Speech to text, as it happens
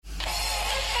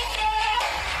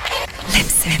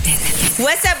Service.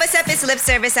 What's up? It's Lip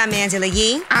Service. I'm Angela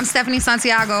Yee. I'm Stephanie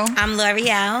Santiago. I'm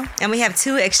L'Oreal. And we have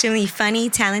two extremely funny,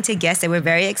 talented guests that we're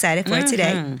very excited for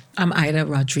today. I'm Aida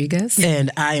Rodriguez. And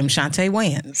I am Chaunte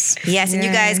Wayans. Yes, and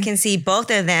you guys can see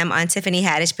both of them on Tiffany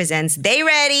Haddish Presents They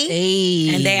Ready.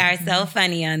 Hey. And they are so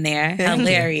funny on there.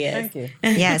 Hilarious. Thank you.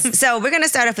 Yes. So we're going to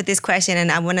start off with this question,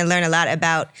 and I want to learn a lot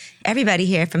about everybody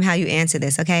here from how you answer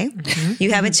this, okay?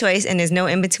 You have a choice, and there's no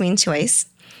in-between choice.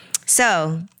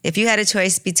 So, if you had a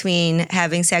choice between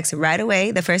having sex right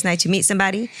away, the first night you meet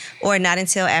somebody, or not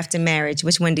until after marriage,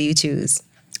 which one do you choose?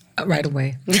 Right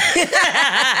away.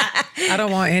 I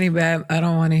don't want any bad, I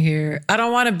don't want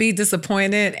to be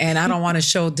disappointed, and I don't want to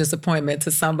show disappointment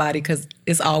to somebody because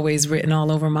it's always written all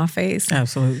over my face.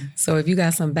 Absolutely. So if you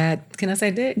got some bad, can I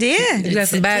say dick? Yeah. If you got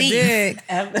some bad dick,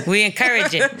 We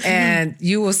encourage it. and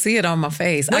you will see it on my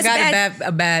face. What's I got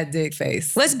a bad dick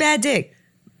face. What's bad dick?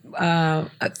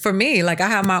 For me, like I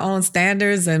have my own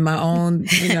standards and my own,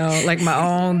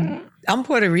 I'm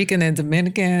Puerto Rican and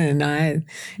Dominican, and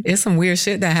it's some weird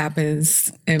shit that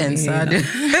happens Inside.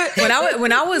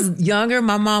 When I was younger,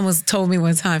 my mom told me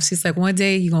one time, she's like, one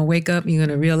day you're gonna wake up and you're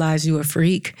gonna realize you a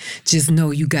freak. Just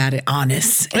know you got it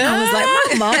honest. And I was like,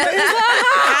 my mama is like,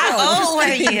 How old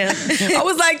were you? I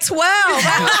was like 12.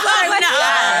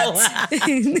 I was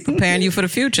like, Preparing you for the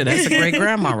future. That's a great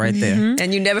grandma right there.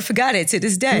 And you never forgot it to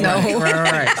this day. no,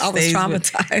 Right. I was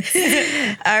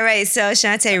traumatized. All right, so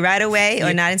Chaunte, right away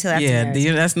or not until after marriage?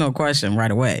 Yeah, that's no question.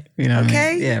 Right away. You know what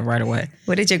I mean? Yeah, right away.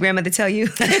 What did your grandmother tell you?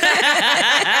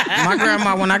 My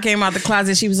grandma, when I came out the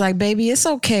closet, she was like, baby, it's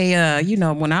okay.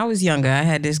 When I was younger, I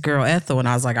had this girl, Ethel, and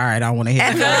I was like, all right, I want to hear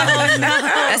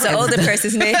that. That's an older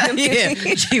person's name. Yeah,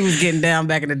 she was getting down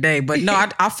back in the day. But no,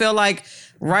 I feel like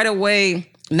right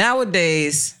away,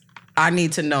 nowadays, I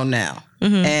need to know now.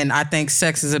 And I think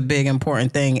sex is a big,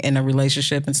 important thing in a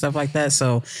relationship and stuff like that.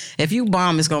 So if you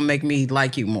bomb, it's going to make me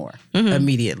like you more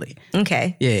immediately.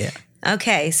 Okay. Yeah.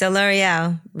 Okay, so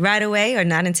L'Oreal, right away or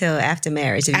not until after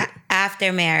marriage?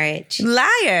 After marriage.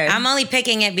 Liar. I'm only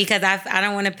picking it because I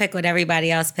don't want to pick what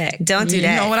everybody else picked. Don't do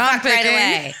that. You know what I'm Fuck picking?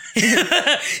 right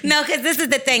away. No, because this is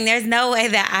the thing. There's no way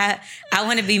that I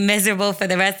want to be miserable for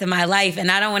the rest of my life,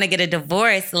 and I don't want to get a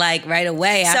divorce like right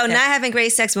away. So after. not having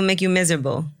great sex will make you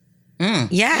miserable.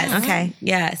 Yes. Okay.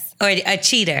 Yes. Or a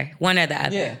cheater, one or the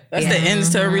other. Yeah. That's the ends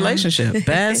to a relationship.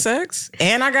 Bad sex,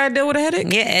 and I got to deal with a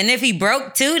headache. Yeah, and if he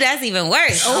broke too, that's even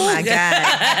worse. Oh my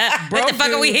God. What the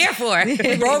fuck are we here for?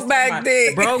 Broke back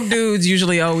dick. Broke dudes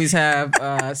usually always have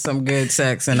some good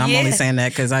sex, and I'm only saying that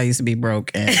because I used to be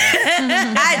broke. And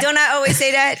I don't not always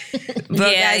say that. Broke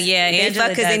guys, They Angela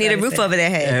fuck because they does need a always roof say over their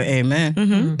head.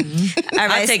 amen. All I'll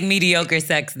right, take mediocre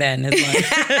sex then. As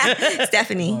well.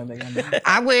 Stephanie.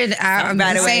 I would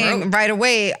Right away. saying right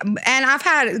away. And I've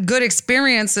had good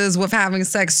experiences with having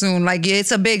sex soon. Like,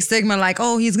 it's a big stigma, like,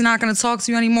 oh, he's not going to talk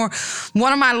to you anymore.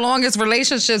 One of my longest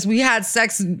relationships, we had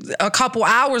sex a couple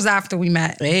hours after we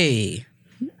met. Hey.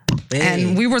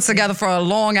 And we were together for a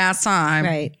long ass time.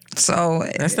 Right. So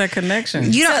That's that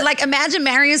connection. you know, like, imagine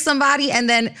marrying somebody and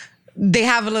then they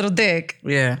have a little dick.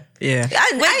 Yeah. I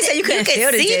didn't say you couldn't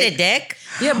feel the see dick. the dick.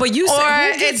 Yeah, but you Or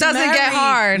said, it doesn't get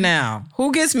hard. now.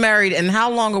 Who gets married, and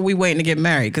how long are we waiting to get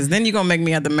married? Because then you're gonna make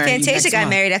me have to marry you Fantasia next got month.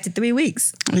 married after 3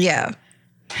 weeks. Yeah.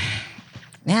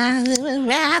 You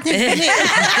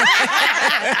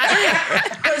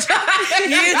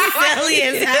silly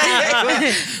as hell.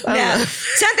 No.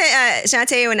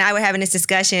 Chaunte and I were having this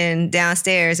discussion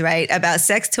downstairs, right, about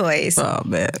sex toys. Oh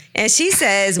man. And she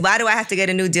says, why do I have to get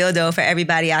a new dildo for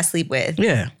everybody I sleep with?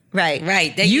 Yeah. Right.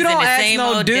 Right. They're You using don't the ask same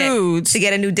no old dick. dudes To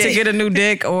get a new dick. To get a new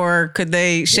dick, or could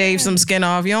they shave some skin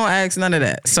off? You don't ask none of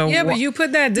that. So Yeah, but you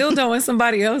put that dildo in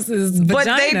somebody else's vagina.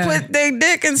 But they put their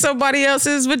dick in somebody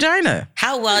else's vagina.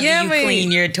 How well do you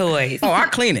clean your toys? Oh, I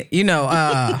clean it.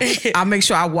 I make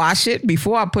sure I wash it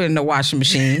before I put it in the washing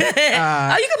machine. You can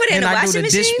put it in the washing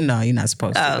machine? No, you're not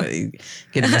supposed to. But you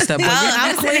get it messed up. But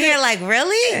I'm sitting here like,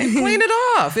 really? clean it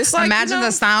off. It's like, Imagine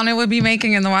the sound it would be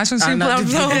making in the washing machine.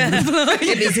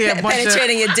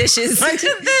 Penetrating your dishes.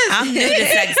 I'm new to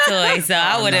sex toys, so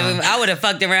I would have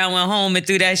fucked around, went home and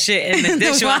threw that shit in the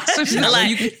dishwasher.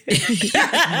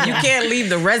 You can't leave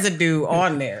the residue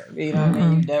on there. You know what I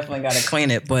mean? You definitely got to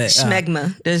clean it. But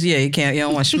Schmegma. You can't. You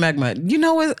don't want schmegma. You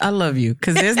know what? I love you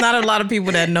because there's not a lot of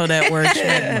people that know that word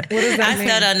schmegma. What does that I mean?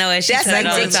 still don't know it. She That's said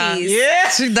like all the dick time. cheese. Yeah.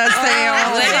 She does say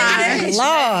all the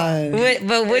time. Lord.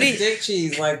 But what do you? Dick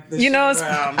cheese like this. You know,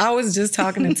 I was just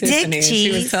talking to Tiffany, and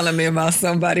she was cheese. telling me about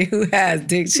somebody who has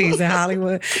dick cheese in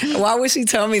Hollywood. Why would she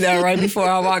tell me that right before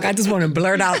I walk? I just want to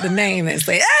blurt out the name and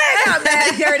say, "Hey, got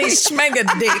that dirty schmega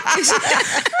dick."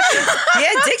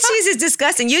 Yeah, dick cheese is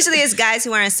disgusting. Usually it's guys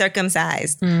who aren't circumcised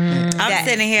sized. I'm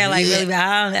sitting here like really,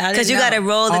 because you got to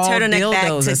roll the All turtleneck back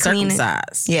dildos to are clean it.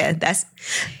 circumcised. Yeah, that's.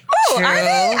 Oh, are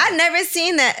they? I never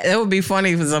seen that. It would be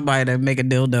funny for somebody to make a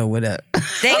dildo with a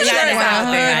They got it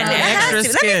out there right now. extra Let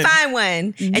me skin. find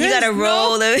one, and you got to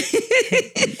roll the.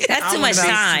 That's too much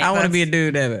time. I want to be a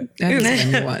dude ever.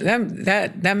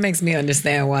 That makes me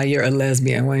understand why you're a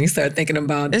lesbian when you start thinking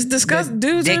about It's disgusting.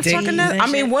 Dudes are dick fucking tease nasty. and I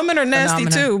mean, shit. women are nasty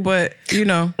Phenomenon. too, but you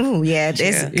know. Ooh, yeah,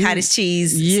 there's cottage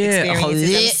cheese experiences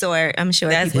of some sort. I'm sure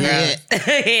That's people gross.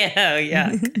 Yeah,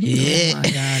 yeah. Oh my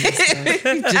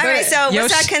God, All right, so Yo,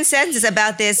 what's our consensus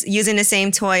about this using the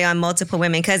same toy on multiple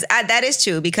women? Because that is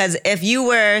true. Because if you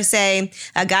were, say,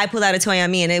 a guy pulled out a toy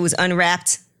on me and it was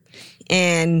unwrapped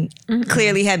and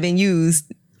clearly had been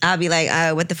used, I'll be like,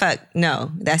 what the fuck?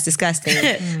 No, that's disgusting.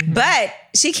 But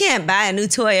she can't buy a new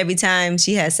toy every time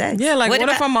she has sex. Yeah, like What what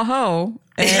if about- I'm a hoe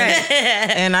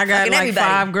and I got Fucking like everybody.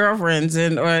 5 girlfriends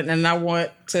and I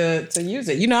want to use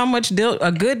it? You know how much a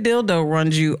good dildo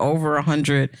runs you over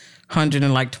 $120.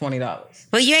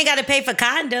 Well, you ain't got to pay for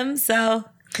condoms, so.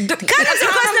 Condoms cost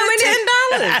no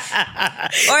money.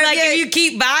 Or Like if if you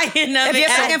keep buying them. if you're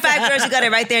fucking 5 girls, you got to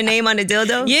write their name on the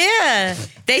dildo. Yeah.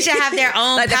 They should have their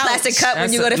own Like the pouch. plastic cup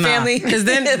when you go to family. Because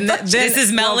then This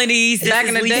is Melanie's. This back is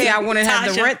in the day, Lisa, I wouldn't have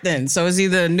to Tasha. rent then. So it's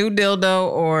either a new dildo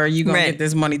or you gonna Rent. get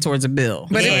this money towards a bill.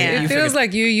 But Yeah. it feels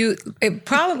like it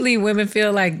probably women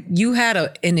feel like you had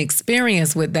an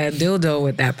experience with that dildo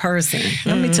with that person.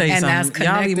 Let me tell you And that's something.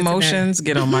 Y'all connected to emotions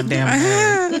get on my damn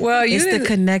nerves. Well, you It's the didn't-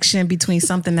 connection between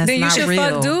something that's then you not should real.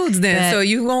 fuck dudes then, that- so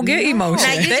you won't get emotion.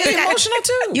 Now, you They just got- emotional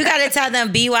too. You got to tell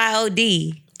them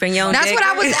BYOD. Bring your own That's dick. what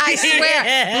I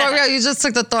swear. L'Oreal, you just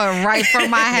took the thought right from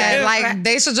my head. Like,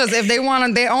 they should just, if they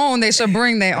want their own, they should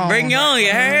bring their own. Bring your own, you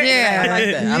heard? Yeah. I like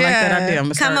that. I like that idea. I'm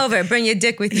gonna Come start. over, bring your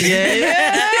dick with you.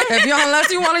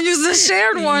 Unless you want to use the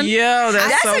shared one. Yo,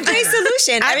 That's so a great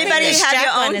solution. I think Everybody the have your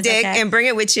strap-on own is dick okay. and bring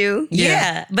it with you.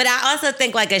 Yeah. But I also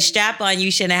think like a strap-on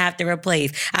you shouldn't have to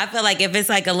replace. I feel like if it's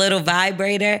like a little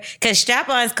vibrator, because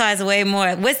strap-ons cost way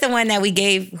more. What's the one that we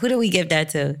gave? Who do we give that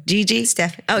to? Gigi?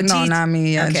 Steph. Oh, No, Gigi. not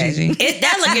me. Okay. Gigi.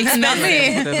 That look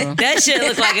expensive. That shit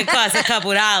looked like it cost a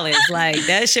couple dollars. Like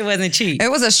that shit wasn't cheap. It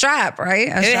was a strap, right?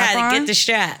 A It strap had on? to get the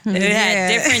strap. It had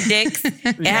different dicks.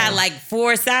 It had like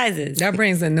 4 sizes. That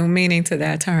brings a new meaning to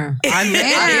that term.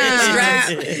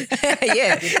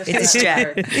 Yeah, it's a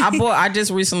strap. I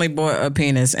just recently bought a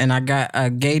penis and I got a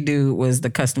gay dude was the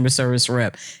customer service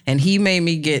rep and he made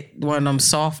me get one of them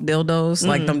soft dildos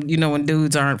like them, you know, when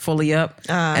dudes aren't fully up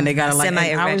and they gotta like, and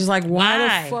I was like, why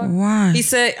the fuck? Why?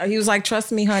 He was like,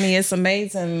 trust me, honey, it's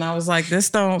amazing. And I was like, this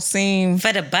don't seem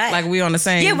For the butt. like we on the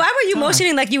same. Yeah, why were you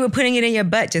motioning like you were putting it in your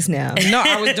butt just now? No,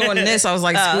 I was doing this. I was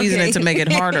like squeezing okay. it to make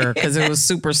it harder because it was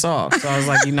super soft. So I was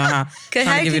like, you know how? Good, Trying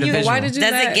how to give you can the you- visual. Why did you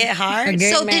Does let it get hard? a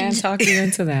gay So man did- talk you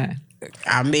into that?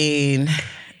 I mean,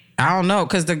 I don't know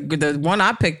because the one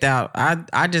I picked out,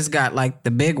 I just got like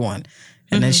the big one.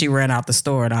 And then she ran out the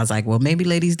store and I was like, well, maybe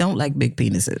ladies don't like big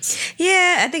penises.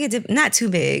 Yeah, I think it's not too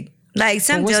big. Like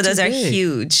some But what's dildos too are big?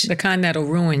 huge. The kind that'll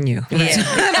ruin you.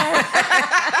 Yeah.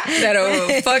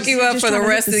 That'll fuck you up for the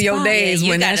rest of your days You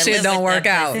when that gotta shit live don't with work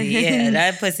that out. pussy. Yeah,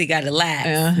 that pussy got to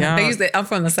last. Yeah. I'm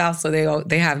from the South, so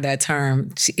they have that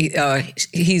term.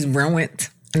 He's ruined.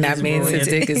 And that means his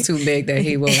dick is too big that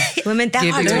he will Women that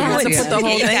give are it to You don't have to you. put the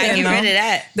whole You thing gotta in. get though. rid of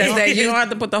that. That's that You don't have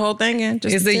to put the whole thing in.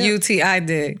 Just It's the a tip. UTI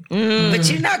dick.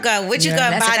 But you're not gonna. What you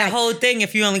gonna That's a buy the fact. whole thing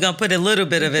if you only gonna put a little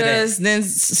bit of it in? Because then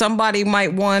somebody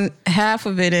might want half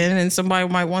of it in and somebody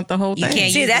might want the whole You thing.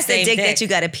 can't See, use that's the the same dick dick. that you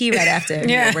got to pee right after.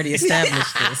 We already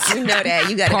established this. You know that.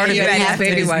 You got Part to of pee it right is after.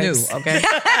 baby is wipes. new, okay?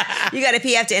 You got to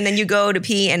pee after, and then you go to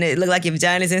pee, and it look like your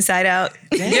vagina's inside out.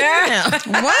 Yeah. What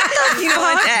the You don't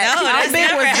want that. No, that's big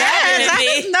never was that? happened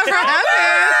to me. Never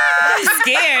happened. I'm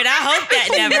scared. I hope that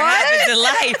never happens in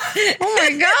life. Oh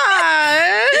my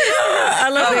God. I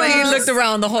love that he looked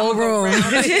around the whole room.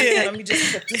 Let me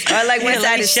just put this. Or like one let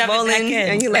side me is shove it back swollen, in.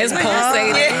 and you like, It's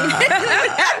pulsating.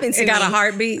 what happened to It got me? a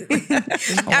heartbeat.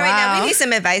 All right, now we need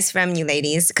some advice from you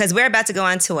ladies because we're about to go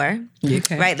on tour,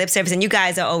 Okay. right? Lip service, and you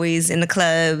guys are always in the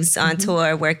clubs, on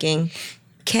tour, working.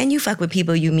 Can you fuck with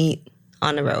people you meet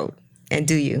on the road? And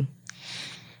do you?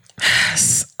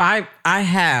 I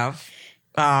have,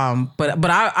 but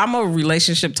I'm a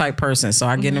relationship type person, so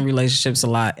I get in relationships a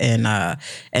lot,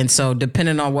 and so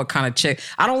depending on what kind of chick,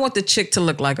 I don't want the chick to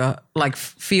look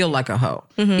feel like a hoe,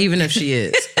 even if she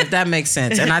is, if that makes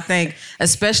sense. And I think,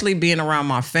 especially being around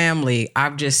my family,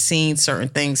 I've just seen certain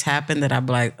things happen that I'd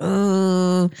be like,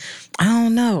 oh, I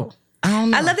don't know.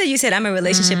 I love that you said I'm a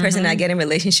relationship person. I get in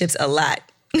relationships a lot.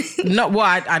 No,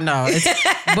 well, I know.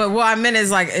 But what I meant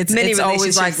is like it's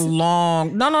always like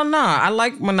long. No. I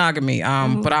like monogamy.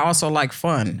 But I also like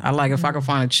fun. I like if I can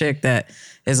find a chick that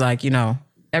is like,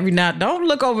 every now, don't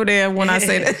look over there when I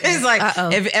say that. It's like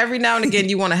if every now and again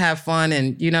you want to have fun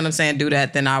and you know what I'm saying, do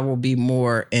that, then I will be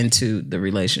more into the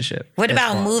relationship. What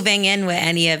about moving in with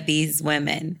any of these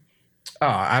women? Oh,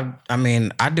 I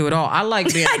mean, I do it all. I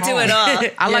like being home. I do it all.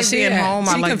 I like being home.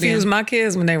 She I like confused being... my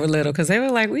kids when they were little because they were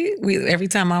like, we every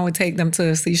time I would take them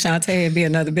to see Chaunte, it'd be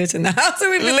another bitch in the house. So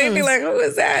they'd be like, who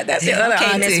is that? That's your other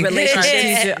auntie.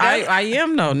 Relationship. I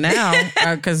am though now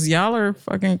because y'all are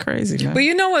fucking crazy, man. But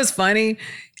you know what's funny?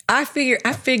 I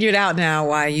figured out now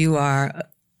why you are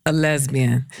a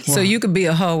lesbian. Wow. So you could be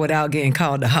a hoe without getting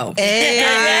called a hoe.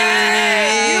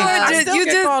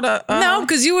 No,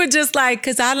 because you were just like,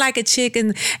 because I like a chick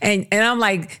and I'm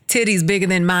like, titties bigger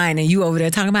than mine, and you over there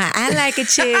talking about I like a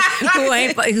chick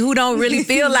who don't really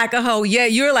feel like a hoe. Yeah,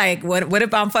 you're like, what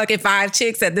if I'm fucking 5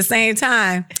 chicks at the same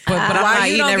time? But I'm not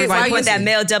eating everybody pussy. That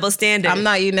male double standard. I'm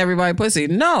not eating everybody pussy.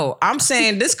 No, I'm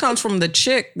saying this comes from the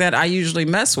chick that I usually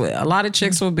mess with. A lot of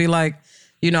chicks will be like,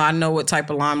 I know what type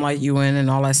of limelight you in and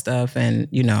all that stuff, and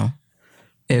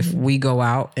if we go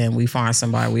out and we find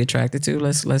somebody we attracted to,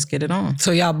 let's get it on.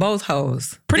 So y'all both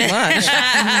hoes. Pretty much.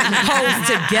 Hoes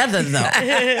together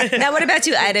though. Now what about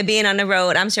you, Ida, being on the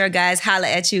road? I'm sure guys holler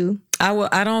at you.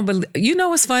 I don't believe,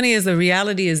 what's funny is the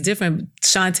reality is different.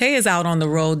 Chaunte is out on the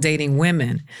road dating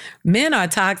women. Men are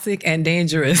toxic and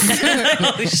dangerous.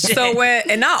 So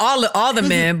and not all the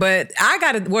men, but I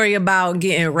got to worry about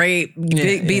getting raped,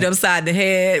 beat upside the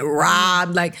head,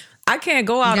 robbed, like, I can't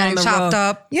go out on the chopped road.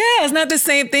 Up. Yeah, it's not the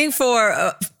same thing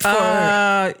for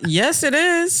yes, it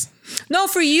is. No,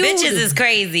 for you. Bitches is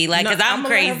crazy. Like, because I'm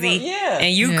crazy.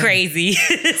 And you crazy.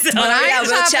 So, but I ain't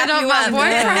chopping up my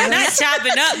boyfriend. Not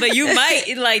chopping up, but you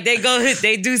might, like, they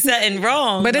do something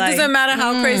wrong. But it doesn't matter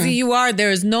how crazy you are.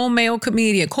 There is no male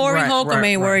comedian. Corey Holcomb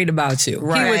ain't worried about you.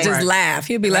 He would just laugh.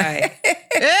 He'd be like,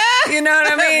 you know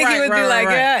what I mean? He would be like,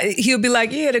 yeah. He'll be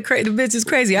like, yeah, the bitch is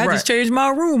crazy. I just changed my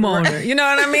room on her. You know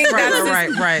what I mean?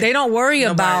 Right. They don't worry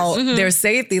about their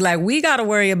safety. Like, we got to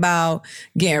worry about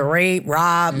getting raped,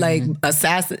 robbed, like,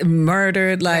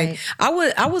 murdered. Like,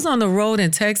 I was on the road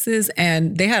in Texas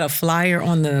and they had a flyer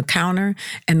on the counter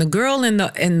and the girl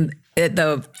at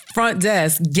the front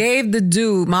desk gave the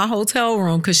dude my hotel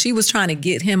room because she was trying to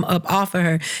get him up off of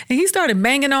her. And he started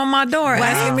banging on my door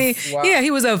asking me,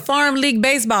 he was a farm league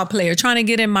baseball player trying to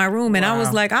get in my room. And I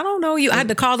was like, I don't know you. I had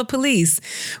to call the police.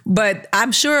 But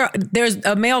I'm sure there's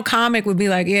a male comic would be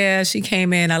like, yeah, she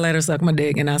came in, I let her suck my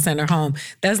dick and I sent her home.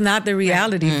 That's not the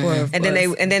reality for and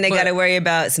then they got to worry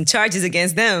about some charges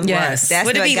against them. Yes. That's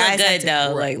would it be good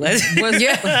though? Like, let's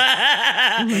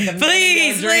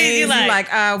please, you like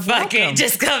fuck it,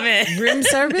 just come in. Room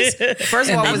service? First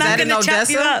of all, was that in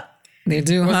Odessa? They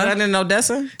do, Was that in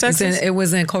Odessa, Texas? It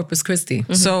was in Corpus Christi.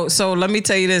 So let me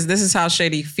tell you this. This is how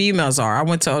shady females are. I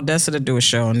went to Odessa to do a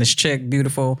show, and this chick,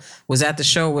 beautiful, was at the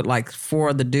show with like 4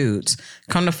 of the dudes.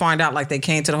 Come to find out, like, they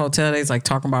came to the hotel. They was like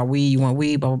talking about weed, you want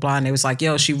weed, blah, blah, blah. And they was like,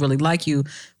 yo, she really like you.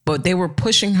 But they were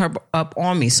pushing her up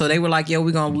on me. So they were like, yo,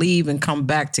 we're going to leave and come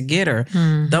back to get her.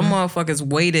 Them motherfuckers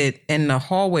waited in the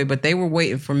hallway, but they were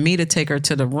waiting for me to take her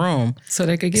to the room. So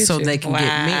they could get so you. they can get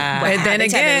me. And then they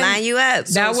again, line you up.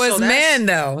 That was men,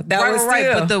 though. That was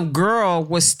right. But the girl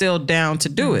was still down to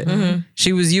do it.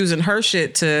 She was using her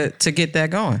shit to get that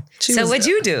going. So what'd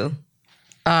you do?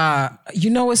 You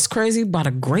know what's crazy? By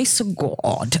the grace of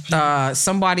God,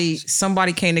 somebody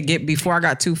came to get, before I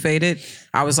got too faded,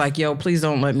 I was like, yo, please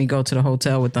don't let me go to the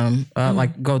hotel with them,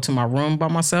 like go to my room by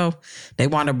myself. They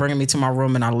wound up bringing me to my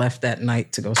room and I left that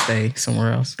night to go stay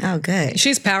somewhere else. Oh, good.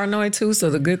 She's paranoid too, so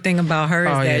the good thing about her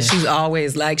is that she's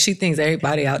always like, she thinks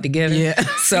everybody out to get her. Yeah.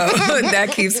 So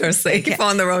that keeps her safe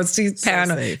on the road. She's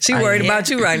paranoid. She worried about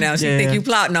you right now. She think you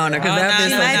plotting on her. Because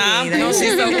no,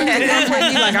 she's so like,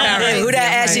 who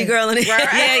that ashy girl in there?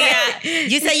 Yeah.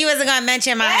 You said you wasn't going to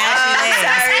mention my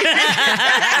ashy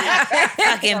legs.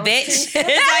 Fucking bitch.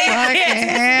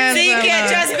 See, you can't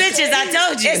trust bitches. I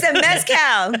told you. It's a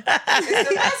mezcal.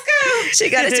 She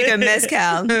got to take a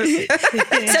mezcal.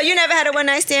 So you never had a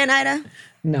one-night stand, Ida?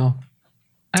 No.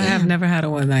 I have never had a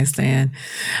one-night stand.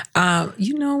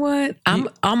 You know what? I'm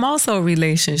also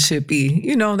relationship-y.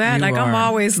 You know that? You I'm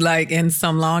always like in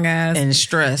some long ass. And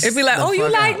stress. It'd be like, oh, you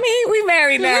like me? We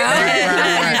married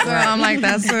now. So I'm like,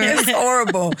 that's it. It's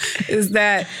horrible. Is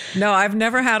that, no, I've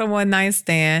never had a one-night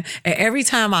stand. And every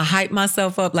time I hype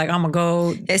myself up, like I'm going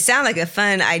to go. It sounds like a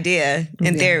fun idea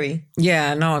in theory.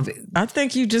 Yeah, no. I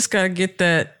think you just got to get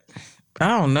that. I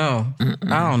don't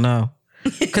know.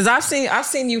 Because I've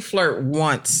seen you flirt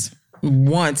once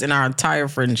once in our entire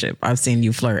friendship, I've seen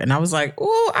you flirt. And I was like,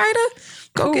 ooh, Ida,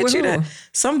 go get you that.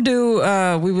 Some dude,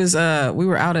 we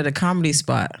were out at a comedy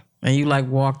spot and you like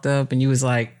walked up and you was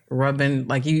like rubbing,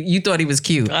 like you thought he was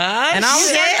cute. And I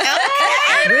was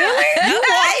like, really? You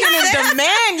walking and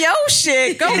demand your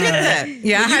shit. Go get that.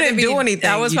 Yeah, I didn't do anything.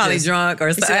 I was probably drunk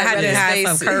or something. I had to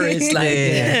have some courage.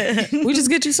 Like, we just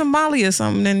get you some Molly or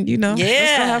something and, let's go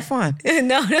have fun.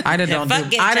 No. Ida don't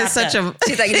do. Ida's such a...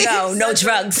 She's like, no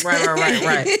drugs.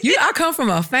 Right. I come from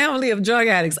a family of drug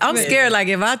addicts. I'm scared. Like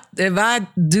if I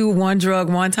do one drug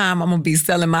one time, I'm gonna be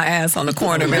selling my ass on the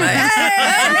corner. Be like, hey,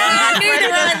 I need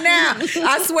it right now.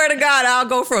 I swear to God, I'll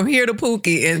go from here to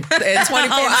Pookie in 24 hours.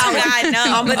 I know.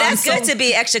 But that's good to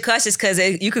be extra cautious because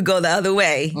you could go the other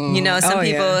way. Some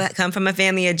people come from a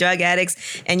family of drug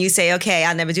addicts and you say, okay,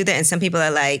 I'll never do that. And some people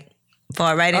are like,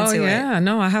 fall right into it. Yeah,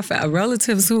 no, I have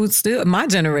relatives who still, my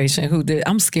generation who did,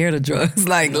 I'm scared of drugs.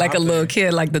 Like a little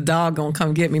kid, like the dog gonna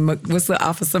come get me. What's the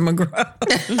Officer McGraw?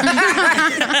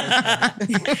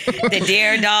 The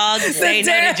dare dog, say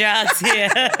no to drugs.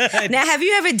 Yeah. Now, have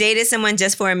you ever dated someone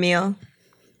just for a meal?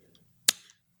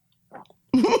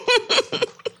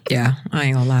 Yeah, I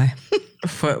ain't gonna lie.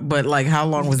 But like, how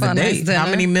long was the date? How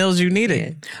many meals you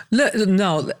needed? Look,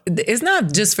 no, it's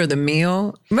not just for the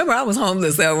meal. Remember, I was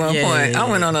homeless at one point. I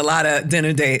went on a lot of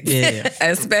dinner dates. Yeah.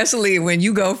 Especially when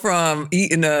you go from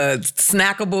eating a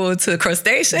snackable to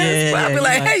crustaceans. I'll be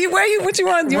like, hey, what you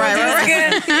want? You want to do this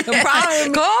again? The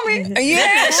problem, call me.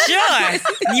 Yeah, sure.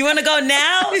 You want to go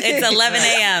now? It's 11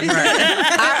 a.m.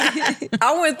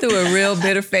 I went through a real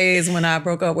bitter phase when I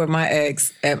broke up with my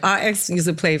ex. And my ex used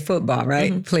to play football,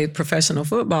 right? Mm-hmm. Played professional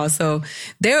football. So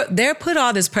they're put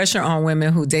all this pressure on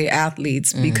women who date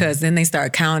athletes because then they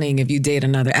start counting if you date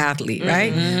another athlete,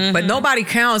 right? Mm-hmm. But nobody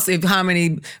counts if how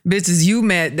many bitches you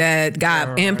met that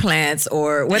got implants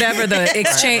or whatever the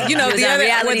exchange, the other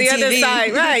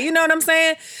side, right? You know what I'm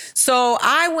saying? So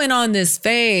I went on this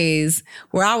phase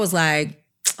where I was like,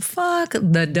 fuck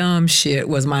the dumb shit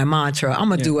was my mantra. I'm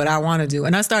gonna do what I want to do.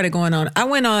 And I started going on. I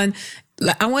went on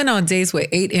dates with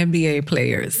 8 NBA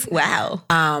players. Wow.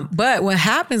 But what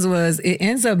happens was it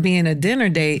ends up being a dinner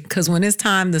date because when it's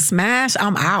time to smash,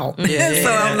 I'm out.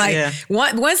 So I'm like,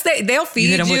 once they'll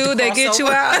feed you, they get you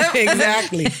out.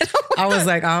 Exactly. I was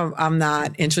like, I'm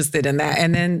not interested in that.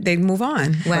 And then they move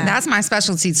on. Wow. That's my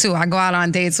specialty too. I go out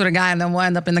on dates with a guy and then we'll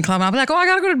end up in the club. I'll be like, I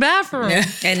gotta go to the bathroom. Yeah.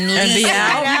 And be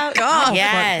out. God.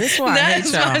 Yes. This is why I hate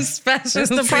That's y'all. my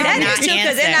specialty. That is true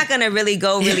because they're not going to really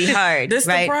go really hard. This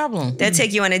right? the problem. They'll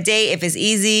take you on a date if it's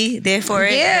easy, therefore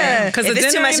it. Yeah. If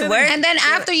it's too much work. And then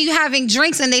after you having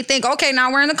drinks and they think, okay,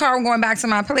 now we're in the car, we're going back to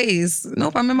my place.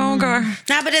 Nope, I'm in my own car.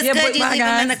 Nah, but it's good you leave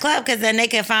them in the club because then they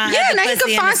can find now you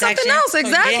can find something else.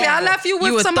 Exactly. Yeah. I left you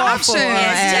with some options.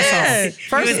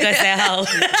 First, you was gonna say hoe.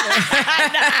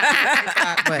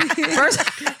 First,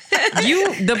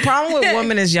 the problem with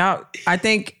women is y'all, I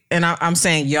think, and I'm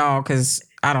saying y'all because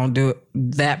I don't do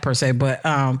that per se, but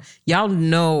y'all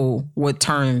know what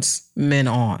turns men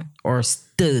on or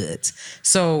studs.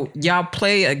 So y'all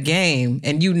play a game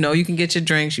and you can get your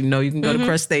drinks, you can go to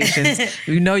crustaceans,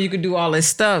 you can do all this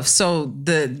stuff. So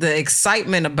the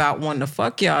excitement about wanting to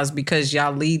fuck y'all is because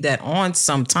y'all lead that on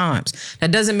sometimes.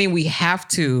 That doesn't mean we have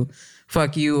to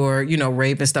fuck you or,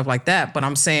 rape and stuff like that. But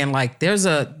I'm saying like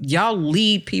y'all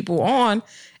lead people on.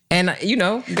 And, got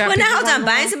well, now hold on.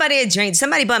 Buying somebody a drink.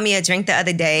 Somebody bought me a drink the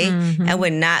other day and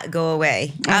would not go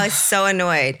away. I was so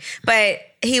annoyed. But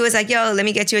he was like, yo, let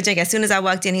me get you a drink. As soon as I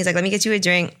walked in, he's like, let me get you a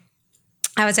drink.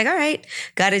 I was like, all right,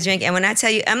 got a drink. And when I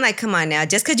tell you, I'm like, come on now.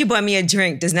 Just because you bought me a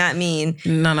drink does not mean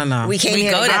no. we can't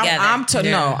go together. I'm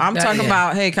talking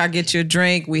about, hey, can I get you a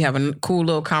drink? We have a cool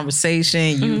little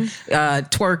conversation. You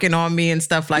twerking on me and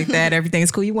stuff like that.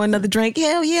 Everything's cool. You want another drink?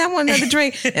 Hell yeah, I want another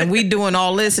drink. And we doing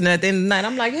all this. And at the end of the night,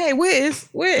 I'm like, hey, where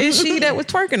is she that was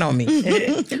twerking on me?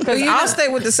 Because I'll stay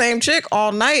with the same chick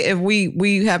all night if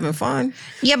we having fun.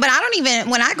 Yeah, but I don't even,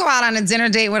 when I go out on a dinner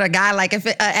date with a guy, like if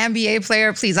an NBA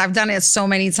player, please, I've done it so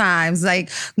many times.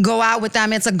 Like go out with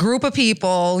them. It's a group of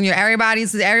people.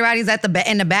 Everybody's at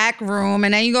in the back room,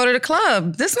 and then you go to the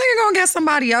club. This nigga gonna get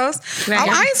somebody else. Right.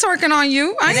 I ain't twerking on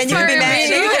you. I ain't twerking on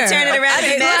you. You can turn it around.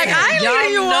 I ain't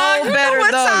leading you on. You know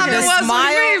what time it was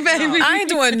for me, baby. I ain't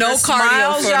doing no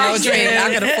cardio for no drink.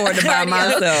 I can afford to buy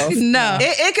myself. No,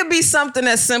 it could be something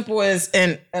as simple as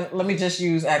and let me just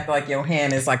act like your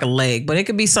hand is like a leg, but it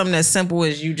could be something as simple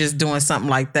as you just doing something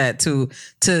like that to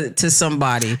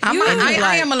somebody. I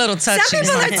I am a little touchy. Some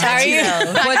people are touchy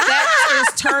though. But that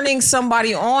is turning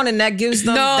somebody on, and that gives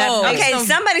them. That makes Okay, them,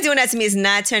 somebody doing that to me is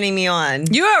not turning me on.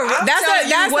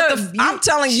 I'm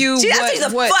telling you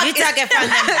what You talking from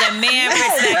the man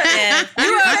perspective.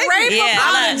 You're a rape Look,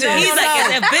 apologist. he's like,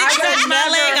 if a bitch touch my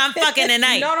leg, I'm fucking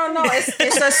tonight. No.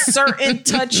 It's a certain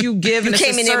touch you give. You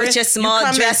came in there with your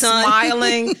small dress on.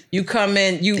 Smiling. You come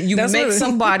in. You make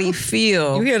somebody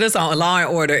feel. You hear this on Law and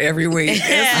Order every week.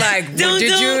 It's like, what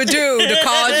did you do to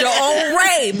cause your own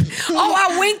rape? Oh,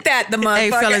 I winked at the motherfucker. Hey,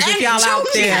 fellas, if y'all out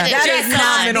there that is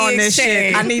comment on this shit,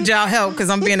 exchange. I need y'all help because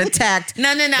I'm being attacked.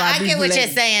 No. I get what you're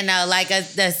saying though. Like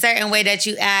the certain way that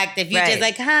you act. If you Right. just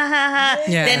like ha ha ha,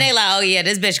 Yeah. then they like, oh yeah,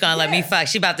 this bitch gonna let me fuck.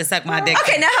 She about to suck my dick.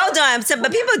 Okay, now hold on. So,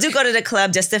 but people do go to the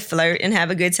club just to flirt and have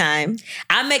a good time.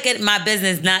 I make it my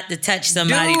business not to touch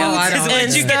somebody. Dudes though. I don't.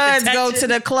 Once you get and to touch go it- to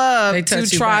the club They to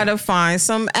touch you try back. to find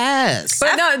some ass.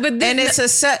 But and it's a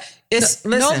set. It's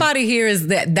listen, nobody here is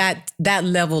that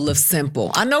level of simple.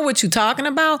 I know what you're talking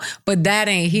about, but that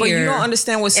ain't here. But you don't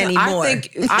understand what's Anymore. I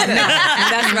think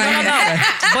that's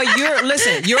right.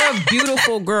 But you're a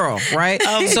beautiful girl, right?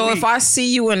 So if I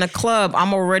see you in the club,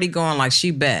 I'm already going like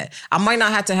she bad. I might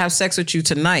not have to have sex with you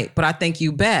tonight, but I think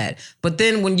you bad. But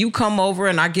then when you come over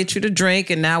and I get you to drink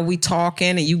and now we talking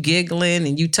and you giggling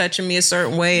and you touching me a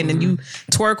certain way and then you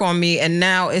twerk on me and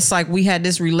now it's like we had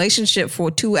this relationship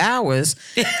for 2 hours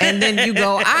and then you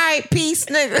go, all right, peace,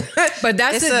 nigga. But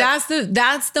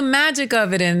that's the magic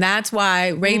of it, and that's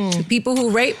why people who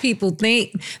rape people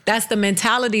think that's the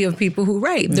mentality of people who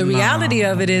rape. The reality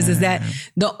of it is that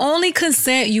the only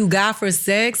consent you got for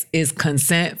sex is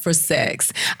consent for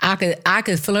sex. I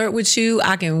could flirt with you,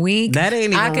 I can wink. That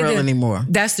ain't even real anymore.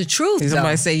 That's the truth. Somebody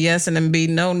though. say yes and then be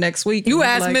no next week. You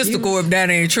ask like, Mystical if that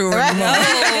ain't true anymore.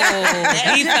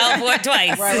 Oh, he fell for it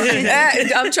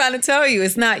twice. I'm trying to tell you,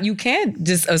 it's not. You can't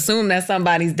just assume that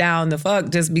somebody's down to fuck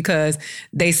just because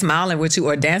they smiling with you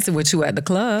or dancing with you at the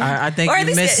club. I think Or you at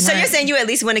least, missed. so you're saying you at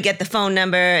least want to get the phone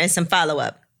number and some follow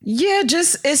up. Yeah,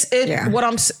 just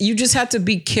you just have to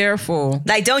be careful.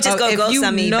 Like, don't just go if ghost you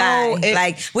on me. know Bye. it-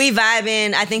 Like, we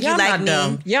vibing. I think you Y'all like not me.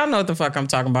 dumb. Y'all know what the fuck I'm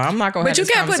talking about. I'm not gonna. But you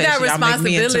can't put that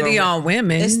responsibility on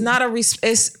women. It's not a.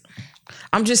 It's.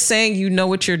 I'm just saying, you know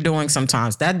what you're doing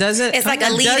sometimes. That doesn't. It's like a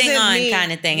that leading doesn't on mean-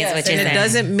 kind of thing is what and you're it saying.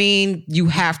 doesn't mean you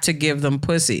have to give them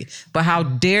pussy. But how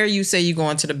dare you say you go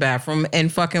into the bathroom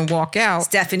and fucking walk out,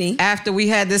 Stephanie. after we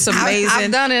had this amazing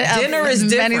I've done it dinner is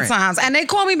different. many times. And they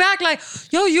call me back like,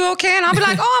 yo, you okay? And I'll be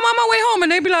like, oh, I'm on my way home.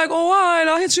 And they be like, oh, all right,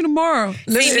 I'll hit you tomorrow.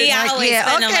 See, me, I Like, always yeah,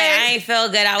 spend them like, okay. I ain't feel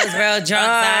good. I was real drunk,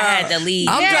 so I had to leave.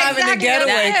 I'm driving the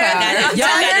getaway car.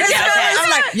 Y'all hear this? I'm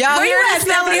like, Y'all where hear you at, this,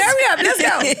 Stephanie? fellas? Hurry up, let's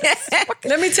go.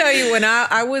 Let me tell you, when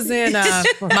I was in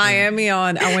Miami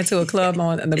I went to a club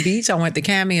on the beach. I went to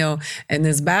Cameo, and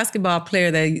this basketball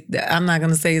player that I'm not going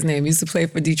to say his name, used to play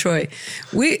for Detroit.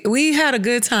 We had a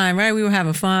good time, right? We were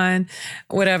having fun,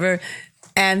 whatever.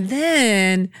 And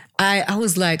then I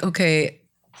was like, okay,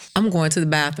 I'm going to the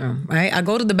bathroom, right? I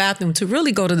go to the bathroom to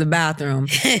really go to the bathroom.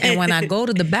 And when I go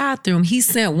to the bathroom, he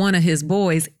sent one of his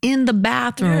boys in the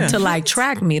bathroom to like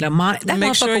track me. That Make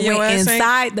motherfucker sure your went ass ain't-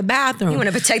 inside the bathroom. You want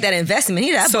to protect that investment.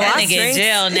 He So That I nigga in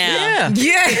jail now.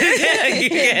 Yeah.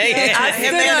 I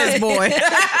Him and his boy.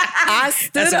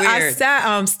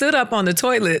 I stood up on the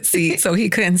toilet seat so he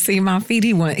couldn't see my feet.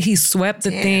 He swept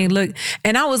the thing. Look,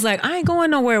 and I was like, I ain't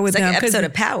going nowhere with It's like them. an 'cause- episode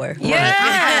of Power. They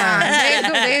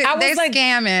I was like,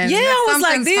 scamming. yeah, I was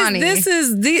like, Something's funny.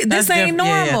 this ain't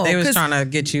normal. They was 'Cause trying to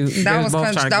get you. They That was was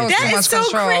both trying to that get was you. too That much is so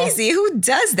control. crazy. Who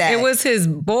does that? It was his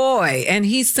boy, and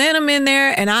he sent him in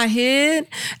there, and I hid.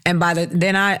 And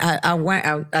then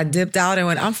I dipped out and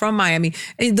went. I'm from Miami.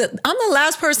 I'm the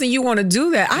last person you want to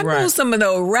do that. I know Right. some of the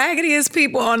raggediest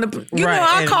people on the. You Right, know,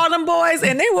 I and- call them boys,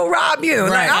 and they will rob you. Right.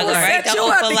 Like I will Right, set the you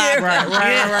up Opa again.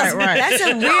 Right. That's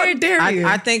a weird. dare you?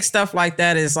 I think stuff like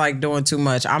that is like doing too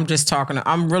much. I'm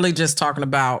really just talking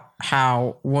about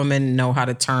how women know how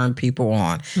to turn people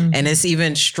on. Mm-hmm. And it's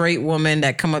even straight women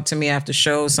that come up to me after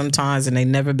shows sometimes and they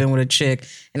never been with a chick.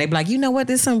 And they be like, you know what?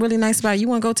 There's something really nice about it. You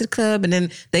want to go to the club? And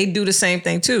then they do the same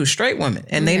thing too, straight women.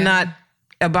 And they not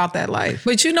about that life.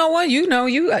 But you know what? You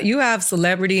have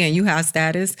celebrity and you have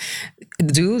status.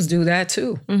 Dudes do that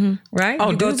too, right? Oh,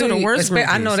 You go dudes are the worst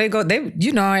I know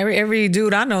groupies. every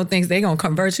dude I know thinks they gonna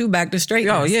convert you back to straight.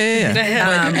 Oh, yeah.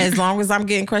 But as long as I'm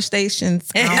getting crustaceans,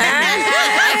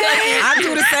 I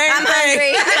do the same I'm thing.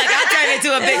 hungry. Like I turned into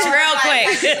a bitch real quick.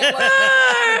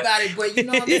 About it, but you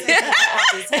know what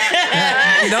I'm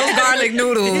saying? Those garlic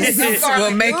noodles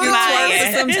will make you twerk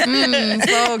for some time.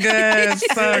 So good.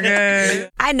 So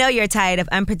good. I know you're tired of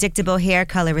unpredictable hair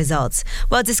color results.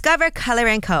 Well, discover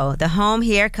Color & Co., the home home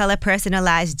hair color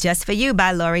personalized just for you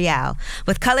by L'Oreal.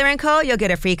 With Color & Co., you'll get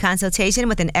a free consultation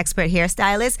with an expert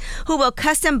hairstylist who will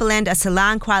custom blend a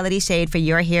salon-quality shade for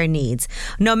your hair needs.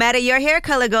 No matter your hair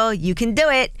color goal, you can do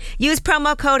it. Use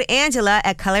promo code Angela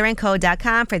at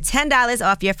coloranco.com for $10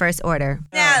 off your first order.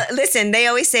 Now, listen, they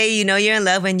always say you know you're in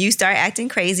love when you start acting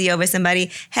crazy over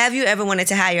somebody. Have you ever wanted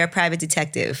to hire a private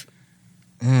detective?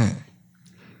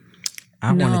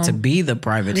 I wanted to be the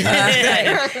private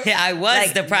detective. Yeah, I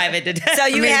was the private detective. So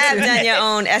you have done your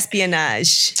own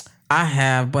espionage. I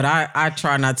have, but I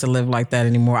try not to live like that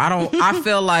anymore. I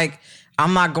feel like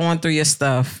I'm not going through your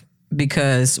stuff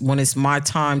because when it's my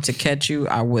time to catch you,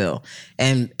 I will.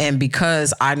 And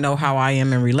because I know how I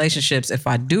am in relationships, if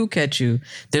I do catch you,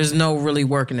 there's no really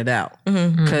working it out.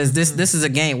 Because this is a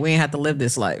game. We ain't have to live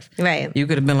this life. Right. You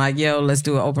could have been like, yo, let's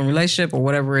do an open relationship or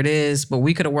whatever it is, but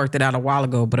we could have worked it out a while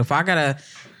ago. But if I gotta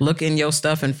look in your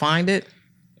stuff and find it,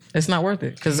 it's not worth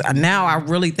it. Because now I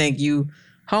really think you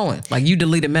hoeing. Like you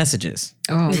deleted messages.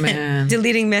 Oh man.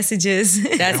 Deleting messages.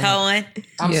 That's hoeing.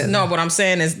 No, what I'm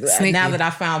saying is Sneaky. now that I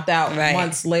found out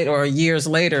months later or years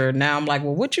later, now I'm like,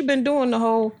 well, what you been doing the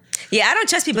whole... Yeah, I don't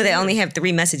trust people that only have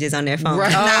 3 messages on their phone.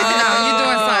 Right. No, you're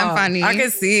doing something funny. I can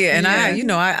see it, and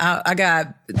I got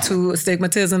 2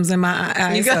 astigmatisms in my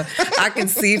eye, so I can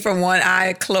see from one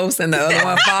eye close and the other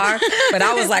one far. But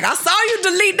I was like, I saw you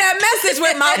delete that message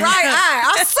with my right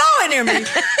eye. I saw it in me.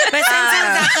 But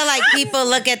sometimes I feel like people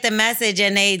look at the message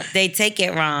and they take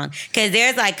it wrong. Because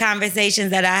there's like conversations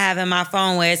that I have in my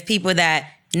phone where it's people that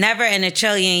never in a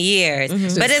trillion years.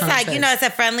 But it's like, it's a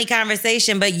friendly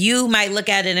conversation, but you might look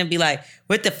at it and be like,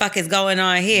 what the fuck is going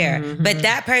on here? But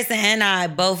that person and I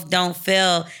both don't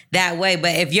feel that way.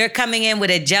 But if you're coming in with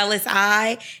a jealous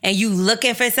eye and you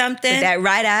looking for something, With that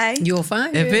right eye. You'll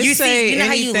find If it. it you say see, how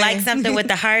you anything- like something with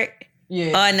the heart?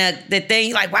 Yeah. On the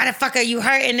thing, like, why the fuck are you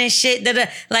hurting this shit?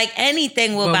 Like,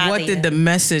 anything will But bother what you. did the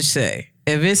message say?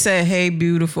 If it said, hey,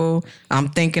 beautiful, I'm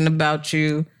thinking about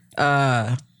you,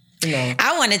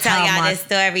 I want to tell how y'all my this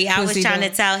story. I was pussy trying to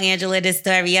go- tell Angela this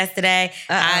story yesterday.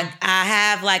 I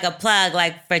have like a plug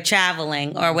like for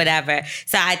traveling or whatever.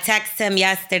 So I texted him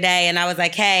yesterday and I was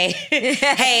like, hey,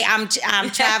 I'm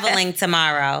traveling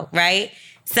tomorrow, right?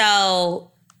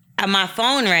 So my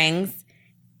phone rings.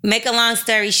 Make a long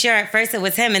story short, first it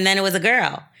was him and then it was a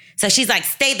girl. So she's like,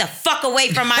 stay the fuck away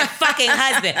from my fucking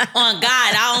husband. On God,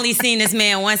 I only seen this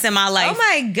man once in my life. Oh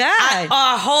my God.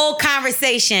 Our whole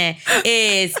conversation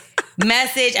is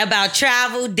message about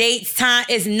travel, dates, time.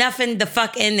 Is nothing the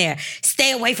fuck in there.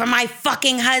 Stay away from my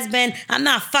fucking husband. I'm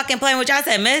not fucking playing with y'all. I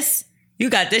said, miss, you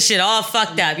got this shit all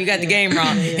fucked up. You got the game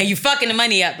wrong. And you fucking the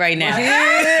money up right now.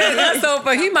 Yeah. So,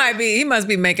 but he must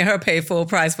be making her pay full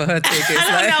price for her tickets.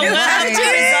 I don't know what How did you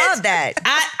resolve that?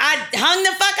 I hung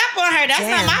the fuck up on her. That's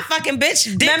not my fucking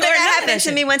bitch. Dick Remember or that none of happened to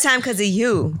shit. me one time because of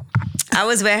you. I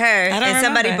was with her and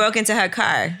somebody remember. broke into her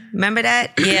car. Remember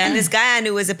that? Yeah. And this guy I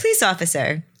knew was a police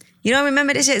officer. You don't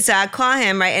remember this shit? So I call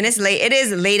him, right? And it's late. It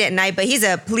is late at night, but he's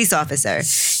a police officer.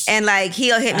 And like,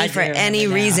 he'll hit me I for do any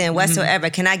remember now. reason whatsoever.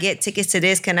 Can I get tickets to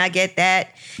this? Can I get that?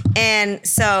 And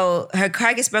so her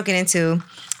car gets broken into.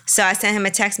 So I sent him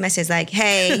a text message like,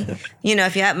 hey,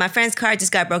 if you have my friend's car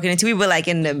just got broken into. We were like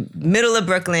in the middle of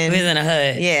Brooklyn. We was in a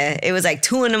hood. Yeah, it was like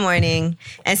 2 a.m.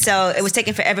 And so it was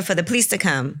taking forever for the police to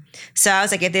come. So I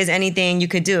was like, if there's anything you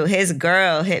could do. His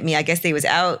girl hit me. I guess they was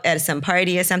out at some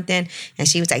party or something. And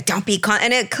she was like, don't be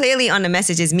and it clearly on the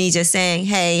message is me just saying,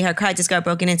 hey, her car just got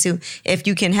broken into. If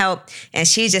you can help. And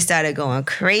she just started going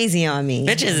crazy on me.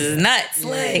 Bitches is nuts.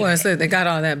 Like, Well, so they got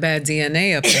all that bad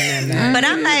DNA up in there, man. But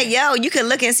I'm like, yo, you could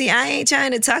look and see, I ain't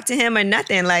trying to talk to him or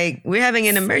nothing. Like, we're having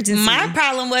an emergency. my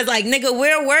problem was like, nigga,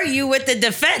 where were you with the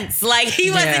defense? Like,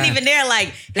 he wasn't Yeah. even there.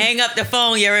 Like, hang up the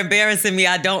phone. You're embarrassing me.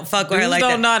 I don't fuck with her Dudes like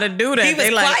don't that. know how to do that. He was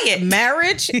They like, quiet.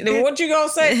 marriage? What you gonna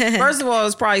say? First of all,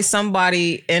 it's probably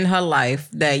somebody in her life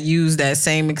that used that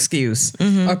same excuse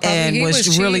Or probably and he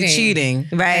was really cheating.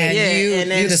 Right. And Yeah, you,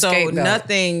 and then the so scapegoat.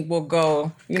 nothing will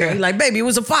go. Like, baby, it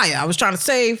was a fire. I was trying to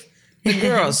save the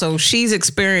girl. So she's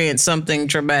experienced something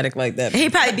traumatic like that.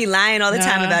 He'd probably be lying all the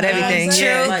time about everything. True.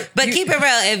 Yeah. Like, But keep it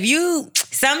real. If you,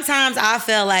 sometimes I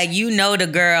feel like the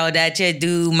girl that your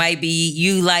dude might be,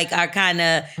 you like are kind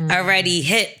of already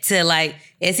hit to like,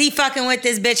 is he fucking with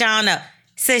this bitch? I don't know.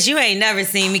 Sis, you ain't never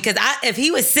seen me. Because if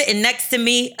he was sitting next to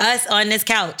me, us on this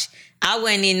couch, I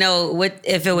wouldn't even know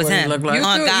if it was What he him. looked like?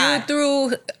 On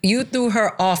God. You threw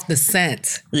her off the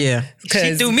scent. Yeah.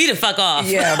 She threw me the fuck off.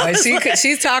 Yeah, but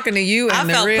she's talking to you. And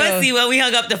I felt the real, pussy when we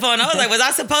hung up the phone. I was like, was I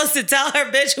supposed to tell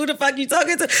her, bitch, who the fuck you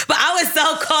talking to? But I was so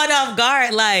caught off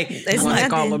guard. Like, It's Like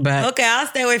nothing. all the back. okay, I'll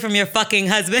stay away from your fucking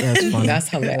husband. That's funny. That's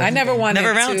hilarious. I never wanted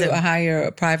Never around him. to hire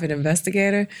a private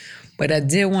investigator, but I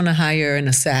did want to hire an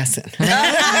assassin.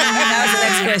 That was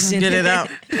the next question. Get it out.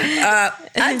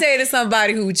 I dated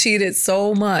somebody who cheated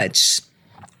so much.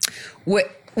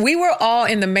 We were all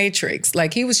in the Matrix.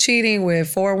 Like, he was cheating with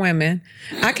 4 women.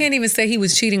 I can't even say he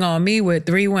was cheating on me with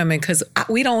 3 women because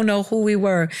we don't know who we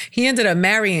were. He ended up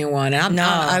marrying one. And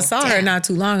I saw her not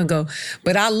too long ago,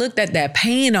 but I looked at that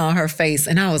pain on her face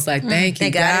and I was like, thank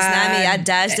you, Thank God it's not me. I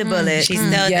dodged a bullet. She's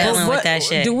still dealing with that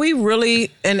shit. Do we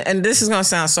really, and this is going to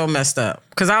sound so messed up,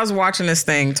 because I was watching this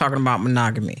thing talking about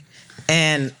monogamy.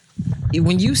 And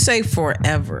when you say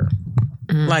forever,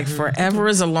 like forever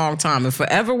is a long time. If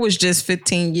forever was just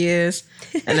 15 years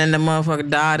and then the motherfucker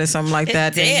died or something like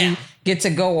that, then you get to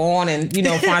go on and,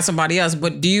 find somebody else.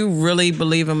 But do you really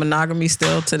believe in monogamy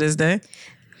still to this day?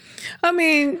 I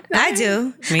mean, I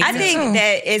do. I think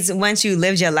that it's once you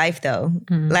lived your life though.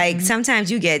 Like sometimes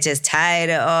you get just tired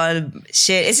of all the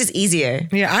shit. It's just easier.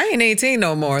 yeah, I ain't 18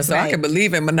 no more, so I Right. can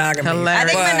believe in monogamy. Hilarious. I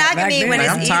think But monogamy back when then,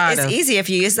 I'm tired it's of- easier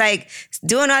for you. It's like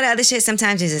doing all the other shit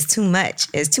sometimes is just too much.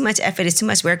 It's too much effort. It's too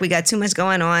much work. We got too much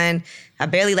going on. I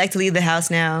barely like to leave the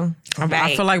house now.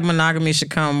 I feel like monogamy should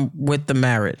come with the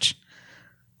marriage,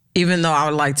 even though I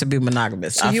would like to be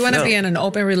monogamous. So you want to be in an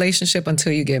open relationship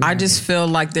until you get married. I just feel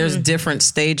like there's different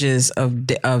stages of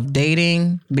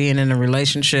dating, being in a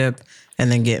relationship,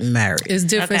 and then getting married. It's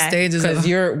different Okay. stages Because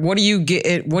of what are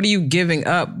you giving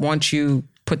up once you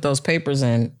put those papers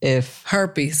in? If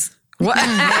herpes. what you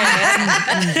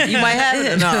might have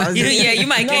it. No, You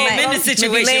might came in the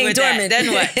situation laying with dormant. that.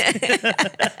 Then what?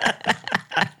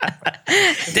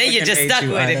 Then you're just hate stuck you,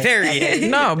 with it, Aida. period.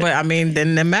 no, but I mean,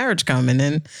 then the marriage come and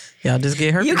then y'all just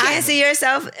get hurt. You can't see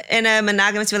yourself in a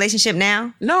monogamous relationship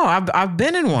now? No, I've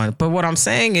been in one, but what I'm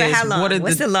saying is, how long?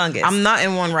 What's the longest? I'm not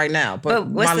in one right now, but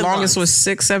what's my the longest longest?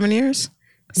 was 6-7 years.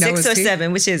 6 was or Tia?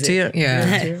 7? Which is it? Tia.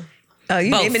 Yeah. Oh,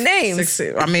 you Both. naming names.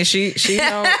 6. I mean, she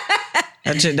know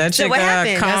that chick what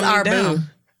happened? calmed That's our me down. boo.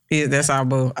 Yeah, that's our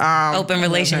boo. Open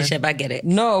relationship, I get it.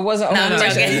 No, it wasn't open I'm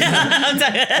relationship. joking.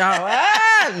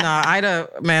 No, Ida,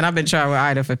 man, I've been trying with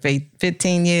Ida for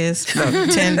 15 years. No,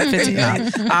 10, 15. No.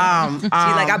 She's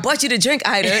like, I bought you to drink,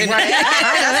 Ida. Right.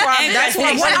 That's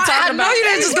what I'm Well, talking about. No, you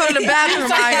didn't just go to the bathroom.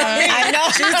 I know.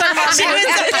 She was talking about she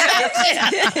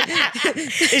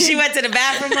went to the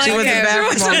bathroom. She went to the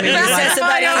bathroom on me. Like,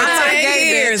 Somebody I else was took 8 gay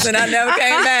years and I never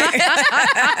came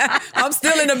back. I'm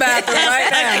still in the bathroom right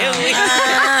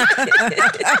now.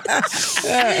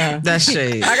 that's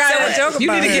shade. I got a joke about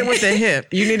You need to it. get with the hip.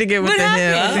 You need to get with What the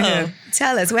happened? hip.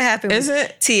 Tell us what happened. Is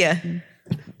it? Tia?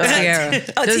 Tiara.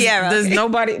 Oh, Tiara. Does okay.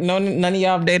 nobody, none of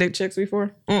y'all have dated chicks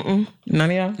before? None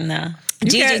of y'all? No.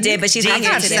 Gigi did, but she's not I've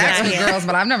here had today. sex Not with here. girls,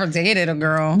 but I've never dated a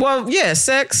girl. Well, yeah,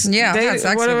 sex. Yeah, I've had dating,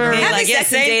 sex with whatever. girls. Having Like, yeah,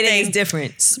 sex and same dating thing. is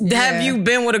different. Have you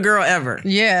been with a girl ever?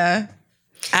 Yeah.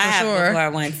 I have sure.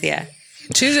 before once, yeah.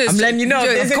 She just, I'm letting you know. If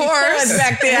Of there's any course. friends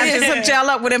back there, I just hooked y'all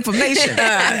up with information.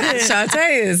 Chaunte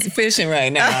is fishing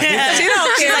right now. She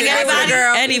don't care. like, if you're with a anybody,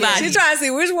 girl. anybody. She's trying to see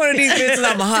which one of these bitches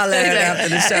I'm gonna holler at after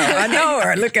the show. I know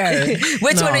her. Look at her.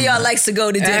 Which one of y'all likes to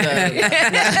go to dinner?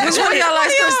 Which one of y'all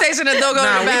likes Chris Station and don't go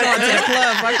Nah, to the we going to bathroom? the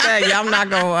club. Fuck that. Yeah, I'm not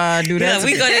gonna do that. Yeah,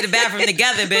 we go to the bathroom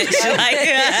together, bitch. Like,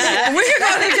 We can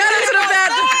go together to the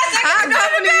bathroom. I go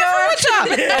to New York.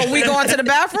 Oh, we going to the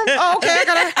bathroom? Oh, okay.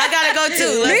 I gotta go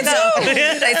too. Let's go.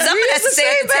 Like, someone has to stay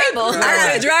at the table. I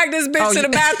gotta drag this bitch to the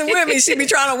bathroom with me. She be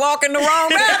trying to walk in the wrong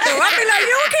bathroom. I be like,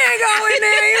 you can't go in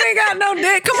there. You ain't got no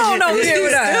dick. Come on over here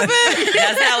with us.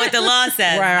 That's not what the law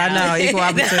says. Right, I know. Equal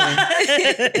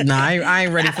opportunity. Nah, I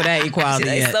ain't ready for that equality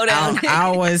Like, yet. slow down. I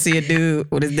don't want to see a dude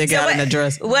with his dick out in the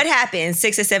dress. What happened?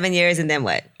 6 or 7 years, and then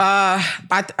what? I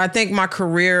think my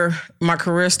career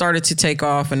started to take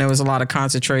off, and there was a lot of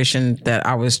concentration that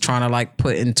I was trying to like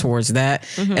put in towards that.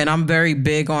 And I'm very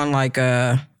big on like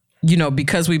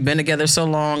because we've been together so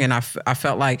long, and I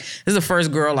felt like this is the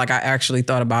first girl like I actually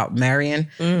thought about marrying.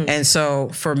 And so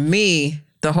for me,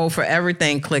 the whole for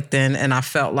everything clicked in, and I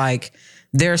felt like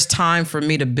there's time for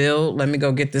me to build. Let me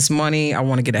go get this money. I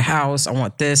want to get a house. I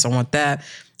want this. I want that.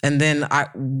 And then I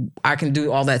can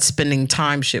do all that spending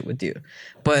time shit with you.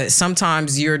 But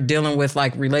sometimes you're dealing with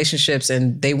like relationships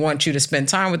and they want you to spend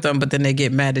time with them, but then they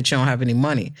get mad that you don't have any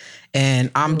money.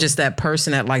 And I'm just that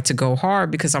person that like to go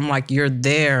hard because I'm like, you're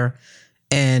there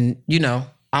and,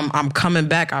 I'm coming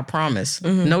back, I promise.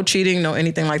 No cheating, no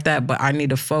anything like that, but I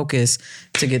need to focus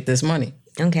to get this money.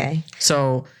 Okay.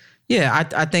 So, yeah,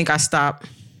 I think I stopped,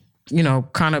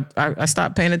 I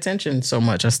stopped paying attention so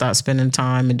much. I stopped spending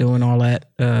time and doing all that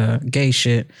gay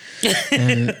shit.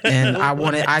 And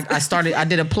I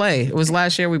did a play. It was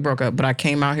last year we broke up, but I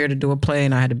came out here to do a play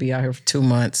and I had to be out here for 2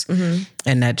 months.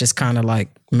 And that just kind of like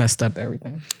messed up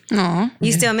everything. Aw.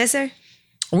 You still miss her?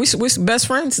 We best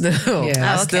friends still.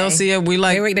 Yeah. I still see her. We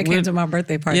like. They came to my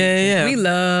birthday party. Yeah. We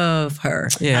love her.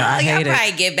 Yeah, I Y'all hate it.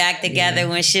 probably get back together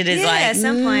when shit is at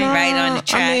some point. right on the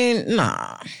track. I mean,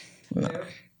 nah.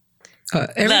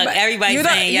 Everybody's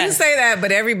saying you say that,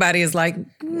 but everybody is like,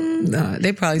 no,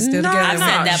 they probably still together. I've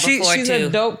said that before she's too. a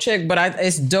dope chick, but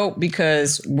it's dope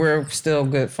because we're still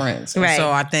good friends. Right. So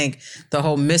I think the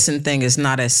whole missing thing is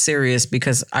not as serious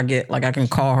because I can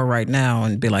call her right now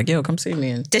and be like, yo, come see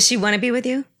me. And Does she want to be with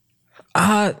you?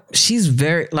 she's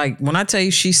very, like, when I tell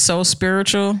you she's so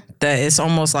spiritual that it's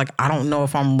almost like I don't know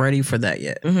if I'm ready for that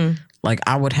yet. Like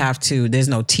I would have to. There's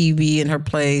no TV in her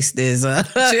place. There's a.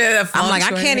 I'm like,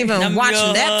 I can't even watch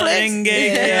Netflix.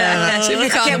 I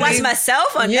can't watch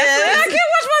myself on Netflix. I can't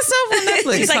watch myself on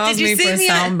Netflix. She's like, did you see me?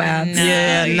 Sound bath.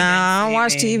 I don't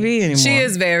watch TV anymore. She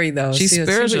is very though. She's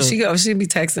spiritual. She be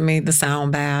texting me the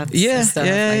sound baths. Yeah, and stuff.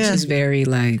 yeah, like yeah. she's very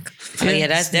like. Oh yeah,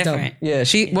 that's different. Yeah,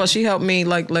 she helped me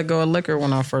like let go of liquor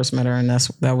when I first met her, and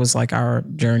that was like our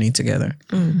journey together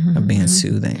of being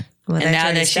soothing. Well, And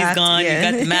now that she's gone, you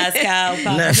got the mask out.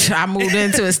 I moved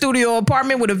into a studio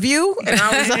apartment with a view, and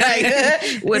I was like,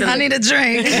 I need a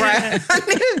drink. Right. I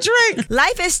need a drink.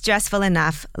 Life is stressful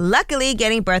enough. Luckily,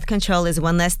 getting birth control is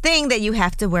one less thing that you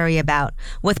have to worry about.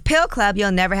 With Pill Club,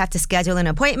 you'll never have to schedule an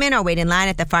appointment or wait in line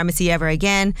at the pharmacy ever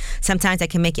again. Sometimes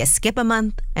that can make you skip a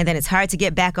month, and then it's hard to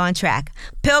get back on track.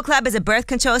 Pill Club is a birth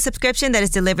control subscription that is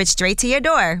delivered straight to your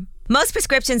door. Most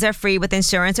prescriptions are free with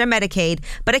insurance or Medicaid,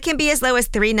 but it can be as low as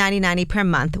 $3.99 per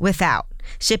month without.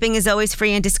 Shipping is always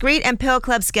free and discreet, and Pill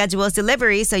Club schedules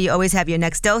delivery, so you always have your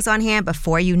next dose on hand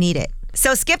before you need it.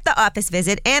 So skip the office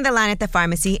visit and the line at the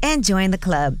pharmacy and join the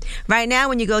club. Right now,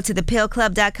 when you go to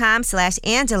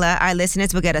thepillclub.com/Angela, our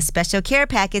listeners will get a special care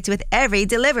package with every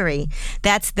delivery.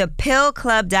 That's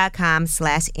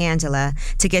thepillclub.com/Angela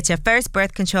to get your first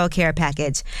birth control care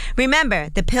package. Remember,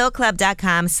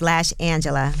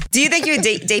 thepillclub.com/Angela. Do you think you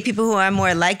date people who are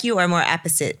more like you or more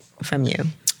opposite from you?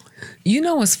 You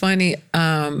know what's funny?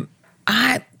 I've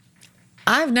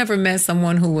never met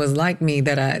someone who was like me in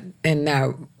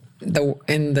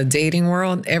the dating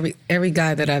world. Every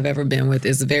guy that I've ever been with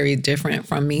is very different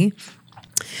from me.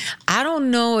 I don't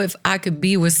know if I could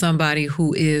be with somebody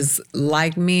who is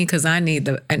like me because I need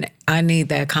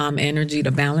that calm energy to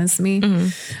balance me.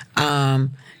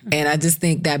 And I just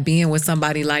think that being with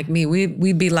somebody like me,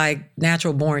 we'd be like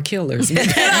natural born killers. People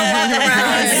like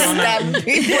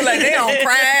they on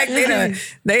crack,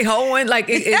 they hoeing. Like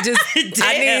it just.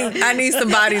 I need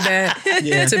somebody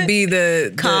to be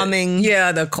the calming.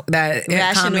 That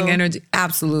calming energy.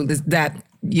 Absolutely, that.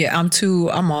 Yeah, I'm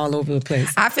all over the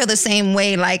place. I feel the same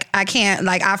way. Like I can't.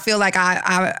 Like I feel like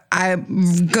I'm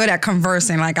good at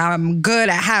conversing. Like I'm good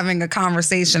at having a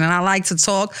conversation, and I like to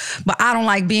talk. But I don't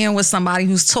like being with somebody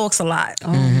who talks a lot.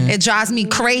 It drives me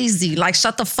crazy. Like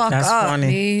shut the fuck That's up.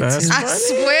 funny. That's I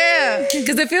swear.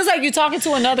 Because it feels like you're talking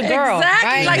to another girl.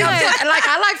 Exactly. Right?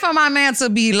 I like for my man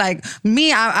to be like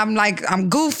me. I'm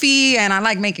goofy and I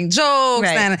like making jokes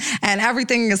and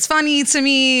everything is funny to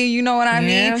me. You know what I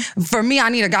mean? For me,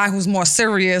 I need a guy who's more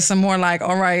serious and more like,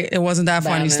 all right, it wasn't that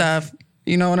funny stuff.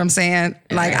 You know what I'm saying?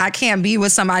 Like I can't be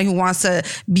with somebody who wants to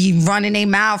be running their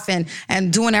mouth and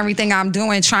doing everything I'm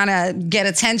doing, trying to get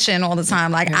attention all the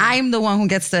time. Like I'm the one who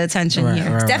gets the attention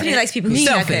here. Right. Stephanie likes people who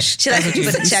selfish. She likes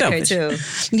people to check her too.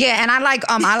 Yeah, and I like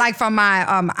from my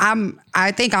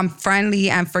I think I'm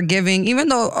friendly and forgiving, even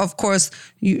though of course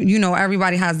you know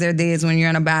everybody has their days when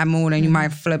you're in a bad mood and you might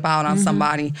flip out on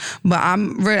somebody. But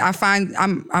I'm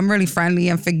really friendly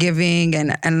and forgiving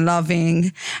and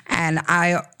loving, and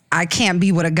I can't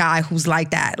be with a guy who's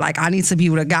like that. Like I need to be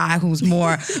with a guy who's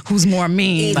more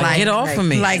mean. Like get off of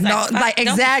me. Like no, like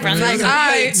exactly. Like all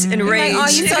right, and rage. Like, oh,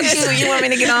 you so cute. You want me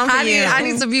to get on for you? I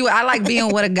need to be. I like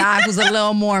being with a guy who's a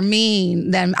little more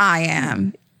mean than I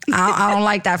am. I don't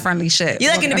like that friendly shit. You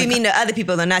like him to be mean to other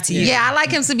people, though, not to you. Yeah, I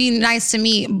like him to be nice to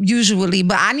me usually,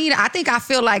 but I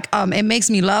feel like it makes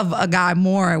me love a guy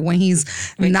more when he's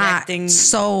Rejecting. not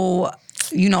so.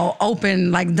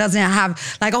 Open, like doesn't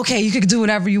have like, okay, you could do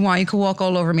whatever you want. You could walk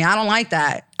all over me. I don't like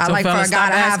that. I So like for a fellas, guy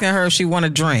stop to asking her if she want a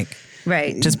drink.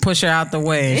 Right. Just push her out the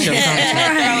way and she'll come to you.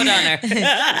 Throw it on her.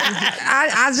 I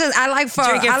like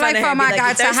for my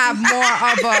guy to have more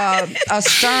of a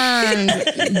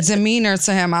stern demeanor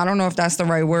to him. I don't know if that's the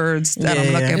right words that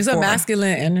I'm looking It's for. a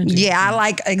masculine energy. Yeah, I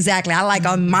like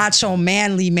a macho,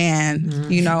 manly man.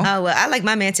 You know. Oh well, I like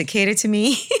my man to cater to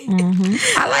me.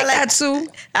 I like that too.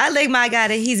 I like my guy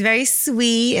that he's very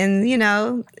sweet and anything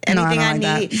I don't like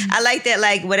need. that. I like that.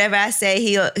 Like whatever I say,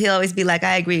 he'll always be like,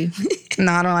 I agree.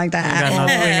 No, I don't like that. We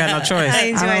ain't got no choice. I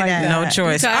enjoy that. No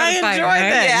choice. Tired I of enjoy fighting, right?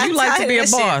 that. Yeah, You I'm like to tired be of a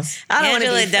that boss. shit. I don't want to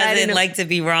Angela be fighting doesn't him. like to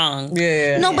be wrong.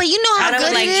 Yeah. No, but you know I how don't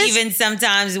good like it is. even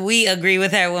sometimes we agree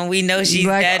with her when we know she's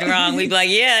Like, dead wrong. We be like,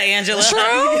 yeah, Angela. True.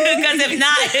 Because if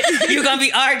not, you're going to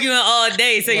be arguing all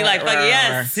day. So you're like, fuck right,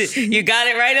 yes, you got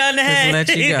it right on the head.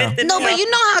 let you go. No, but you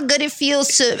know how good it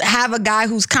feels to have a guy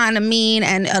who's kind of mean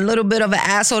and a little bit of an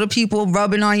asshole to people,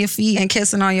 rubbing on your feet and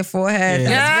kissing on your forehead.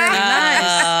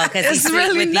 Yeah. That's Because It's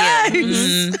really nice.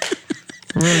 You.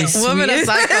 Really sweet. Woman a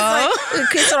psycho.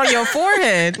 Kiss it on your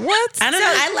forehead. What? I don't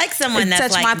know. I like someone that's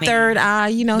Touch like my me. third eye.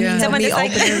 You know, Yeah. he Someone me that's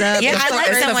like open it up. Yeah, I like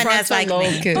It's a someone that's like frontal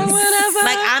me. lobe kiss.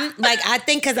 I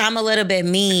think because I'm a little bit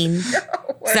mean.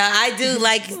 So I do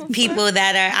like people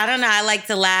that are, I don't know, I like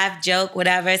to laugh, joke,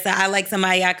 whatever. So I like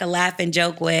somebody I can laugh and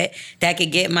joke with that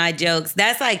could get my jokes.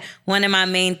 That's like one of my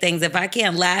main things. If I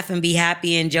can't laugh and be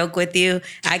happy and joke with you,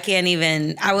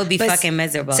 I would be But fucking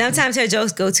miserable. Sometimes her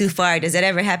jokes go too far. Does that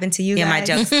ever happen to you? Yeah, my guys?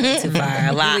 jokes go too far.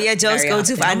 A lot. Where your jokes Very go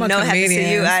often. too far. I I'm a know it happens to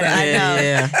comedian, you. I so- know.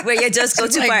 Yeah. Where your jokes go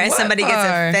too Like, far and what somebody gets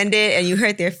part? offended and you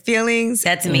hurt their feelings.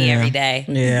 That's me every day.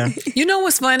 Yeah. You know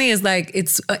what's funny is like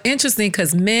it's interesting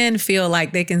because men feel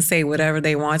like they can say whatever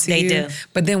they want to They you, do.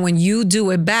 but then when you do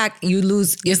it back, you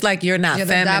lose. It's like you're not You're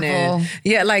the feminine. devil.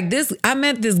 Yeah, like this. I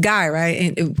met this guy,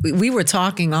 right, and we were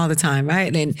talking all the time,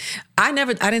 right, and I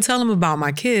didn't tell him about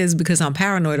my kids because I'm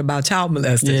paranoid about child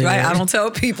molesters, Yeah. right? I don't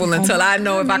tell people until I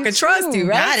know if I can trust you,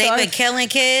 right? Nah, they've So been killing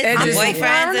kids, And my just- boyfriends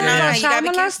and all that. You Child gotta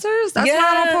be careful. molesters? That's why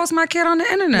I don't post my kid on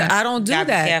the internet. I don't do Gotta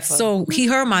be that. careful. So he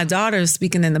heard my daughter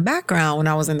speaking in the background when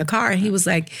I was in the car. And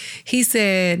he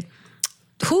said,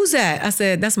 who's that? I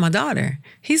said, that's my daughter.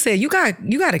 He said, you got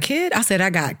a kid? I said,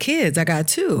 I got kids. I got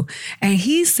 2. And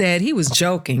he said, he was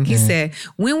joking. He said,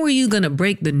 when were you going to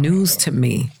break the news to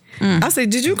me? I said,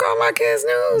 did you call my kids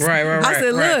news? Right. I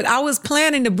said, look, I was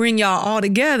planning to bring y'all all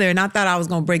together and I thought I was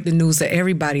going to break the news to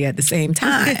everybody at the same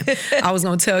time. I was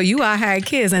going to tell you I had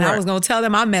kids and I was going to tell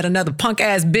them I met another punk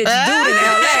ass bitch dude in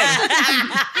LA.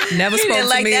 Never spoke to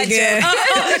like me that again.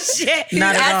 Oh shit!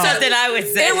 Not at That's all. something I would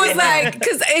say. It was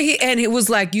like, and it was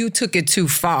like, you took it too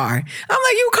far. I'm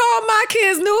like, you called my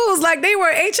kids news like they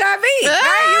were HIV.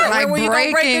 Right? Like when you gonna break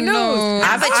the breaking news? news.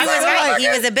 but you was feel right. like- He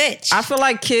was a bitch. I feel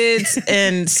like kids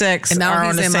and sex And now are he's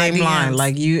on the in my same line. DMs.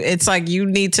 Like it's like you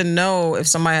need to know if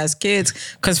somebody has kids.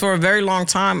 Because for a very long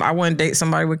time, I wouldn't date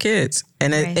somebody with kids,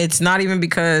 and Right. it's not even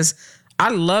because I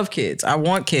love kids. I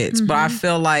want kids, but I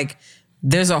feel like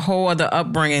there's a whole other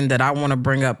upbringing that I want to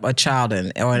bring up a child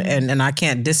in, and I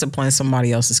can't discipline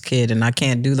somebody else's kid, and I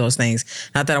can't do those things.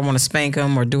 Not that I want to spank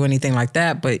them or do anything like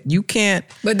that, but you can't.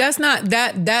 But that's not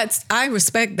that's I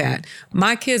respect that.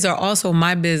 My kids are also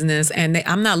my business, and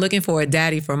I'm not looking for a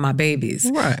daddy for my babies.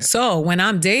 Right. So when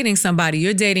I'm dating somebody,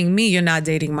 you're dating me. You're not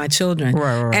dating my children.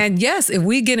 Right. And yes, if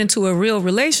we get into a real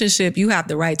relationship, you have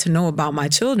the right to know about my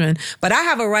children. But I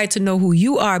have a right to know who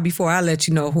you are before I let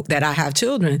you know that I have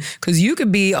children, because you could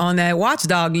be on that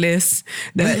watchdog list.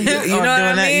 That, you know what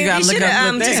I mean? You gotta look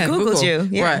up just within Googled you.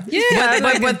 Yeah. Right.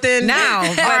 Yeah, But then now,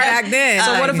 but back then.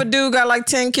 So what if a dude got like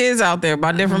 10 kids out there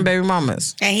by different baby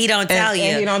mamas? and he don't tell you.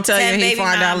 and he don't tell you, 10 he baby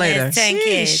find out mamas, later. 10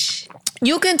 kids.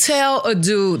 You can tell a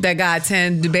dude that got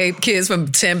 10 kids from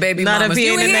 10 baby Not if mamas. he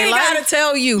You ain't in ain't their gotta life.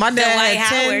 tell you. My dad Dwight had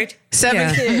 10, Howard. 7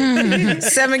 Yeah.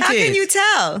 kids. 7 How kids. can you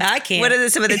tell? I can't. What are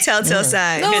some of the telltale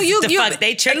signs? No,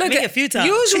 They tricked me a few times.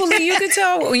 Usually, you can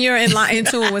tell when you're in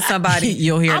tune with somebody.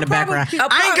 You'll hear in the background.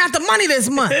 I ain't got the money this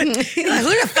month. Like,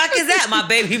 who the fuck is that? My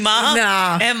baby mom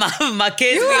Nah. and my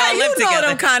kids. You we all right, live you know together.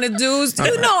 them kind of dudes.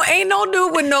 You know, ain't no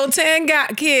dude with no 10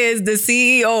 kids, the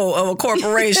CEO of a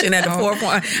corporation at the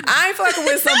forefront. I ain't fucking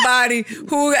with somebody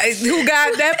who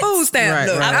got that food stamp. Right,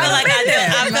 look. right, I feel like I do.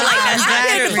 I feel like that's I not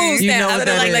get the true. food You stamp. know I what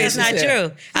feel that like is. that's not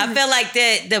true. I feel like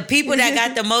the people that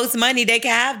got the most money, they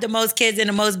can have the most kids and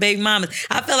the most baby mamas.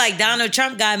 I feel like Donald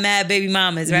Trump got mad baby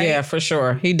mamas, right? Yeah, for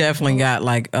sure. He definitely got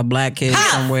like a black kid Puff.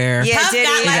 somewhere. Yeah, Puff did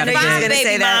got he? like I knew you was 5 gonna baby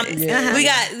say that. mamas. Yeah. We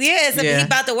got so Yeah. he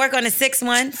about to work on the 6th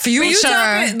one.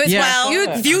 Future. But Yeah.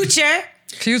 Well, Future.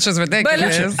 Future's But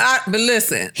ridiculous.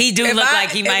 listen, He do if look like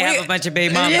he might have a bunch of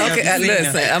baby mamas. Okay,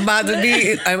 listen,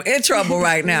 I'm in trouble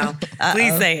right now.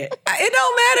 Please say it. It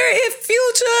don't matter if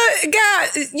Future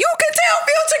got. You can tell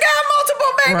Future got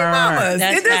multiple baby Right. mamas.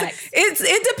 That's It doesn't. facts.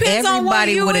 It depends on what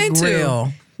Everybody you with a into.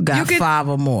 grill got You can- 5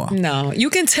 or more. No, you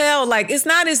can tell. Like it's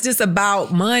not as just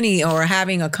about money or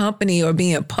having a company or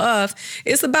being puffed.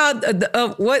 It's about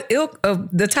what ilk of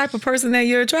the type of person that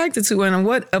you're attracted to and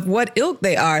what ilk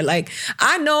they are. Like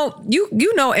I know you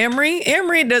know Emery.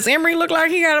 Does Emery look like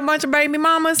he got a bunch of baby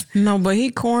mamas? No, but he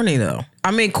corny though. I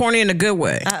mean, corny in a good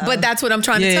way. But that's what I'm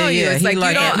trying to Yeah, tell you. yeah, It's he like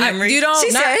like you don't. Emery. You don't. She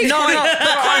said he No, corny in a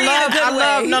I good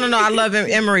love, way. no, I love him.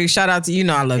 Emery, shout out to you.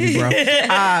 Know I love you, bro.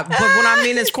 But what I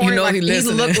mean is corny. You know like, he he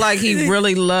listening. looked like he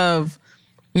really loved,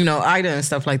 Ida and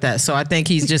stuff like that. So I think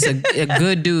he's just a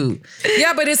good dude.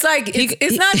 Yeah, but it's like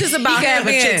it's not just about He could have him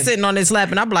a chick being. sitting on his lap,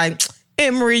 and I'm like,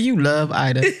 Emery, you love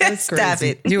Ida. That's Stop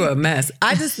crazy. it. You're a mess.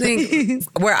 I just think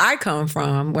where I come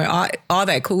from, where all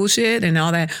that cool shit and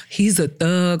all that, he's a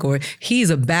thug or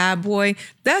he's a bad boy,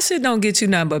 that shit don't get you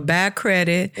nothing but bad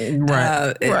credit,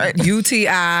 Right.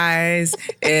 UTIs,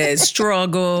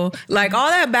 struggle. Like all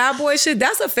that bad boy shit,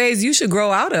 that's a phase you should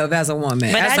grow out of as a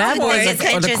woman. But As I a do boy, think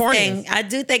it's or the interesting. I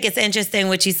do think it's interesting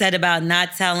what you said about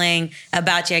not telling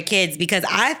about your kids, because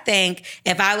I think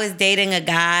if I was dating a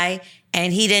guy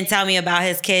and he didn't tell me about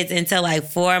his kids until like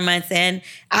 4 months in,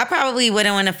 I probably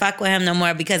wouldn't want to fuck with him no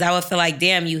more because I would feel like,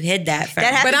 damn, you hid that from me.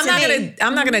 But I'm to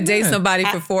not me. gonna date somebody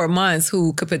for 4 months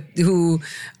who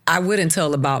I wouldn't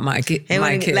tell about my It my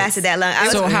wouldn't kids. lasted that long. I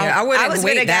was, So how- I wouldn't I was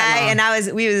wait with a that guy, long.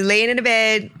 and we was laying in the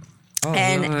bed.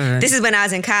 And Lord. this is when I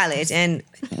was in college, and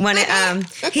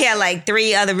he had like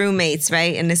 3 other roommates,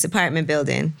 right, in this apartment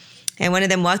building, and one of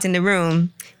them walked in the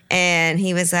room, and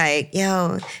he was like,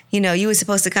 "Yo, you were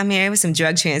supposed to come here. It was some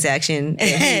drug transaction that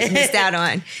he missed out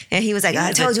on." And he was like,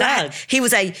 "I told you." He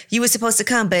was like, "You were supposed to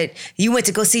come, but you went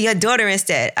to go see your daughter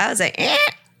instead." I was like,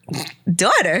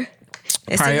 "Daughter?"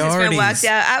 As soon as his friend Priorities. walked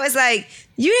out, I was like,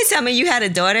 "You didn't tell me you had a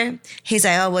daughter." He's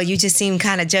like, "Oh, well, you just seem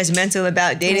kind of judgmental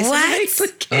about dating somebody for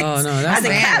kids." Oh, no, that's I was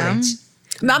in bad. college.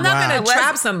 No, I'm not Wow. gonna What?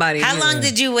 trap somebody. How either. long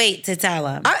did you wait to tell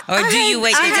him? I Do you had-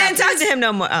 wait I to hadn't tell him? talked to him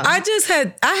no more. Oh.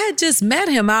 I had just met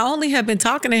him. I only had been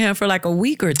talking to him for like a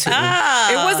week or two. Oh,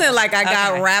 It wasn't like I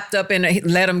got okay. wrapped up in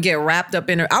let him get wrapped up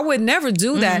in her. I would never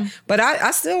do that. But I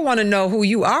still want to know who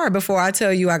you are before I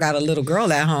tell you I got a little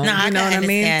girl at home. No, I you know can what I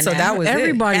mean? understand So that. that was it.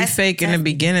 Everybody's fake in the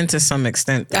beginning to some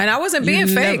extent. And I wasn't being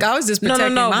fake. I was just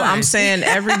protecting No. mine. But I'm saying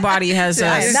everybody has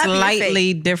Yeah, a not being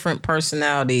slightly different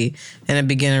personality in a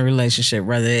beginning relationship.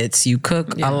 Whether it's you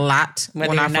cook a lot Whether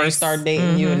when I you're nice. first started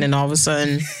dating you, and then all of a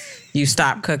sudden you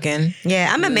stop cooking. Yeah,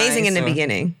 I'm amazing in the Nice,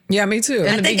 beginning. Yeah, me too.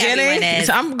 In the think everyone beginning, is.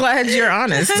 I'm glad you're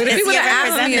honest. But if he It's would have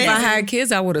your asked me if I representation. had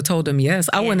kids, I would have told him yes.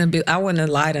 I wouldn't have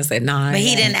lied and said nah. But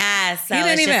he didn't ask. So He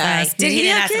didn't it's even just ask. Like, Did he he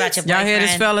didn't have ask about your kids? boyfriend. Y'all hear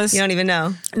this, fellas? You don't even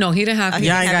know. No, he didn't have kids.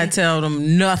 Y'all ain't got to tell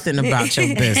them nothing about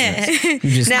your business. You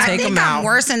just Now, I take I think them I'm out.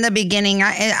 worse in the beginning.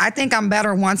 I think I'm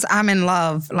better once I'm in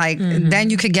love. Like then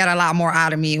you could get a lot more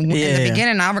out of me. In Yeah. the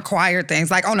beginning, I required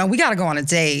things like, oh no, we got to go on a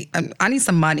date. I need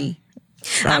some money.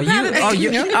 You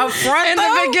up front? In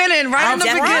the beginning, right in the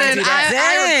Up front? beginning, I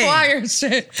Dang. require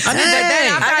shit. I mean, And then dang.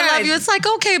 after I I gotta- love you, it's like,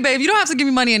 okay, babe, you don't have to give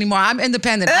me money anymore. I'm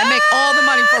independent. I make all the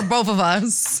money for both of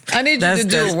us. I need you That's to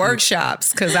do desperate.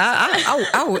 workshops because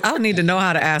I need to know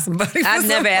how to ask somebody. I've for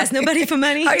never some- asked nobody for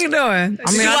money. How you doing?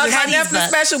 I mean, I you watch my Patty's Netflix book.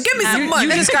 special. Give me some money.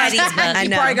 You just got. Patty's book. I You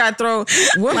know. probably got to throw.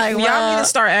 Y'all need to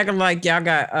start acting like y'all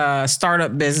got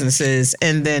startup businesses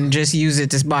and then just use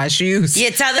it to buy shoes. Yeah,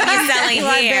 tell them you're selling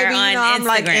Like, hair baby, on I'm Instagram.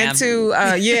 like into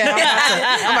I'm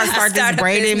about to start this Startup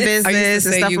braiding business. I business used to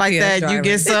and say stuff like UPS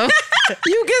that.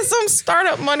 You get some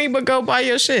startup money, but go buy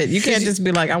your shit. You can't just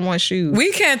be like, I want shoes.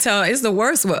 We can't tell. It's the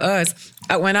worst with us.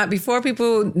 Before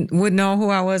people would know who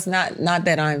I was, not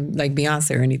that I'm like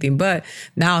Beyonce or anything, but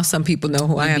now some people know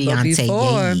who I am. But Beyonce,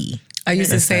 before, yeah. I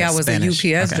used to That's say I was Spanish.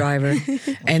 a UPS Okay. driver,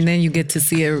 and then you get to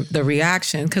see the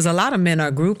reaction because a lot of men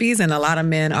are groupies and a lot of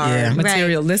men are Yeah.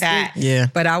 materialistic. Right. Yeah.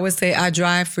 But I would say I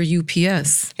drive for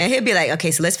UPS. And he'll be like, "Okay,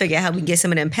 so let's figure out how we can get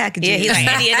some of them packages." Yeah, he's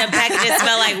like, any of them packages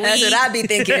smell like weed. That's what I be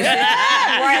thinking.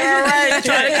 Right.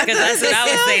 Because that's what I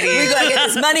would say to you. We gonna get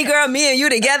this money, girl. Me and you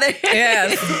together.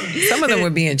 Yeah, some of them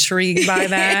would be intrigued by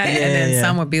that, and then yeah.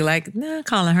 some would be like, "Nah,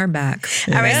 calling her back."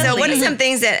 All right. So, what are Really? some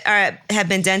things that have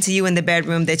been done to you in the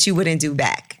bedroom that you wouldn't do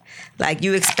back? Like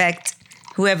you expect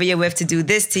whoever you're with to do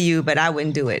this to you, but I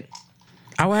wouldn't do it.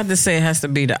 I would have to say it has to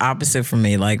be the opposite for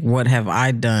me. Like, what have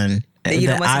I done That you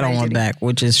don't want I don't somebody want to do. back,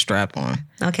 which is strap on.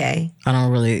 Okay. I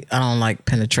don't like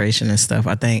penetration and stuff.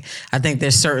 I think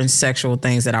there's certain sexual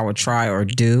things that I would try or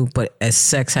do, but as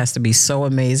sex has to be so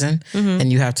amazing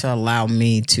and you have to allow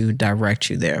me to direct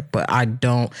you there. But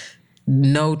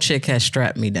no chick has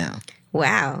strapped me down.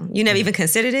 Wow. You never even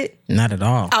considered it? Not at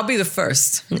all. I'll be the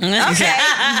first. Okay.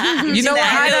 You know what?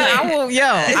 I will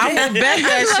bet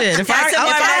that shit. If I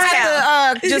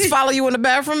had to just follow you in the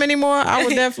bathroom anymore, I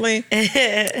would definitely.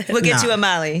 We'll get you a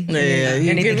Molly. Yeah,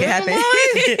 Anything can happen.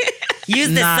 Use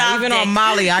the soft even on dick.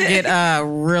 Molly, I get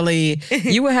really.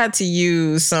 You would have to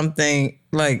use something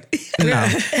like no.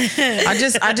 I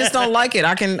just don't like it.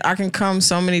 I can come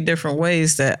so many different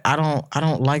ways that I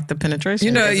don't like the penetration.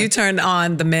 You know, you turned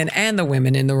on the men and the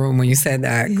women in the room when you said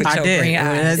that. With I your did. green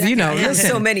eyes. You know, There's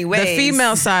so many ways. The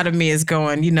female side of me is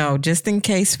going, you know, just in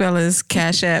case, fellas,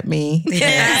 cash at me.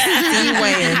 Chaunte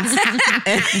Wayans.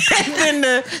 And then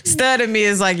the stud of me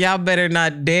is like, y'all better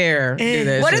not dare do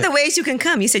that. What shit. are the ways you can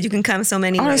come? You said you can come so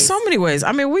many Oh, there's ways. so many ways.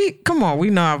 I mean, we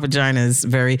know our vagina is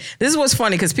very. This is what's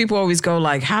funny because people always go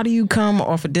like, "How do you come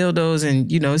off of dildos?"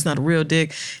 And you know, it's not a real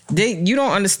dick. You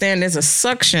don't understand. There's a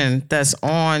suction that's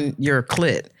on your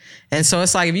clit, and so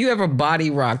it's like if you ever body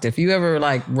rocked, if you ever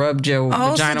like rubbed your Oh,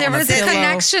 so vagina there on a was a pillow,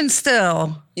 connection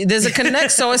still. there's a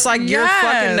connect. So it's like you're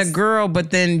fucking the girl, but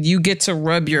then you get to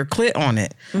rub your clit on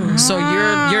it. So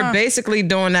you're basically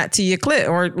doing that to your clit,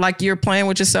 or like you're playing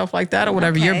with yourself like that, or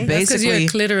whatever. Okay. You're Because basically. you're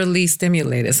clitorally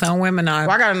stimulated. Some women are.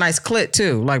 Well, I got a nice clit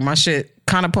too. Like my shit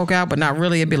kind of poke out, but not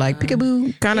really. It'd be like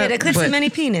peekaboo, kind of. Yeah, the clip's a mini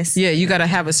penis. Yeah, you got to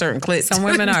have a certain clit. Some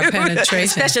women are penetration.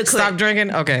 Special clip. Stop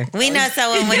drinking. Okay. We know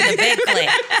someone with the big clit.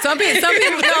 Some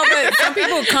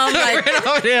people come like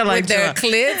Over there, like with their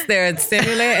clits, they're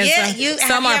stimulated, and Yeah,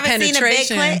 some have are you ever seen a big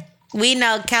penetration. clit? We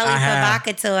know Kelly I have.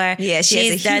 Provocateur. Yeah, she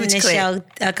has She's a done huge this clit. show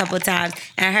a couple times,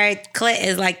 and her clit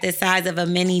is like the size of a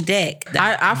mini dick.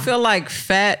 I feel like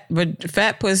fat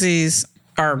pussies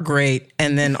are great,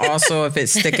 and then also if it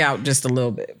stick out just a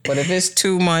little bit. But if it's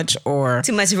too much or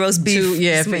Too much roast beef.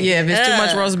 if it's too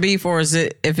much roast beef, or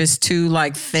if it's too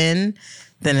like thin,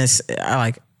 then it'd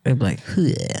be like,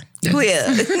 yeah. Well.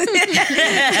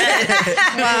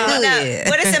 Now,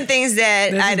 what are some things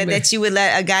that Ida, that you would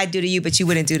let a guy do to you, but you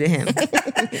wouldn't do to him?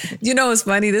 You know, it's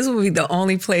funny. This will be the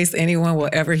only place anyone will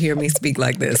ever hear me speak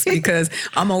like this because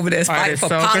I'm over there fighting for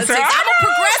so politics. concerned. I'm a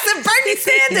progressive Bernie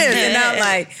Sanders. And I'm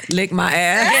like, lick my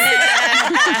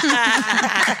ass.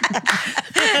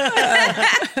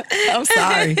 I'm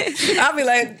sorry. I'll be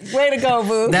like, way to go,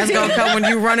 boo. That's gonna come when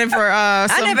you running for I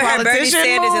some never heard Bernie politician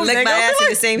Sanders and move. lick They my gonna ass be in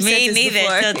the like, same Me sentence neither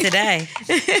before. till today.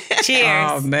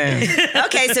 Cheers. Oh man.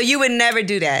 Okay, so you would never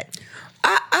do that.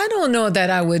 I don't know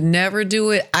that I would never do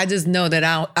it. I just know that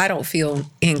I don't feel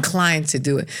inclined to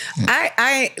do it.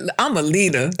 I'm a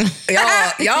leader.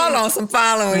 Y'all on some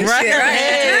following Right. shit, right?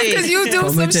 Hey. Just because you do Come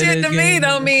some into shit this to me game.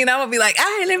 don't mean I'm gonna be like, all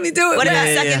right, let me do it. What about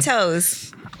Yeah, sucking yeah. toes?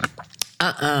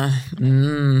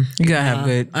 You gotta have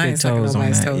good I ain't sucking toes on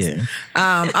nobody's that. toes. Yeah.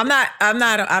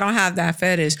 I don't have that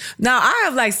fetish. Now I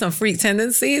have like some freak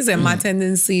tendencies, and my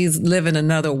tendencies live in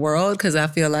another world because I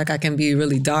feel like I can be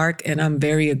really dark and I'm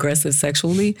very aggressive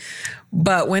sexually.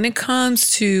 But when it comes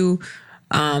to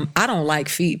I don't like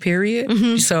feet,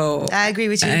 period. So I agree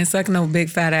with you. I ain't sucking no big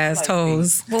fat ass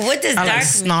toes. Well, what does I dark like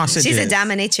mean? sausages. She's a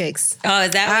dominatrix. Oh,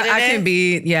 is that what it I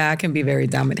is? can be very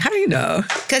dominant. How do you know?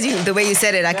 Because the way you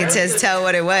said it, I could just tell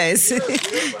what it was.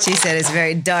 She said it's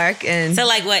very dark and So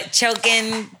like what?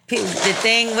 Choking the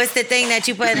thing? What's the thing that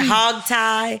you put? Hog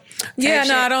tie? Yeah, type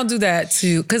no, shit? I don't do that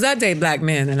too. Because I date black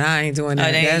men and I ain't doing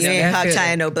that. there you go. you ain't hog good.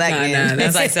 tying no black man. Nah,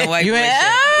 that's like Some white You boy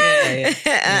ain't. shit.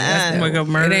 Yeah. Wake up,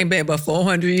 murder. It ain't been but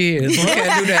 400 years. We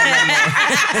can't do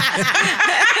that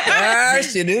no more.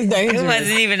 Shit is It dangerous.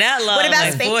 wasn't even that long. What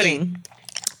about like 40. spanking?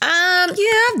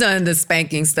 Yeah, I've done the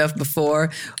spanking stuff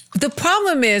before. The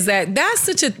problem is that that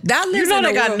lives You know in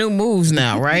they a got world- new moves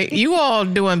now, right? You all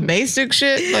doing basic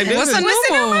shit. Like this What's is the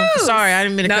new move? Sorry, I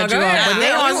didn't mean to cut go you off, ahead. but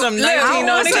they on some Look, I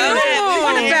wanna 1902. go there.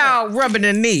 What about rubbing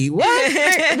the knee? What?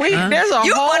 There's a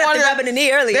You whole brought up the other. rubbing the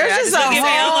knee earlier. There's I just just a look at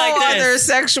I'm whole like this. other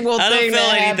sexual I don't thing feel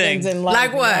that anything. happens in life. Like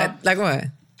you know? what? Like what?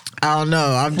 I don't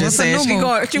know. I'm just What's the saying. new She move?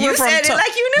 going. She You went from said it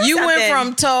like you knew You went something.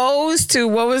 from toes to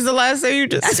what was the last thing you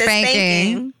just? I said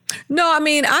spanking. No, I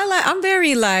mean, I'm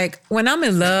very like, when I'm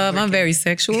in love, I'm very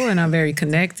sexual and I'm very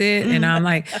connected. And I'm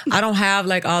like, I don't have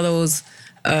like all those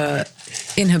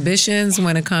inhibitions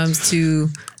when it comes to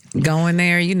going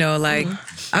there, you know, like,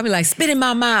 I'll be like, spit in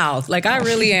my mouth. Like, I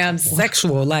really am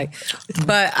sexual. Like,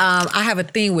 but I have a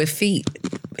thing with feet.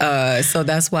 So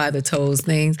that's why the toes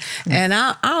things. And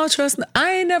I don't trust.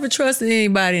 I ain't never trusted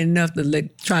anybody enough to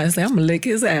try to say I'm gonna lick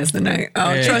his ass tonight.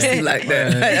 I don't trust you like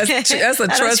that. That's a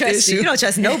trust issue. You don't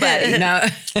trust nobody.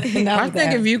 No, I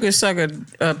think if you could suck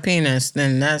a penis,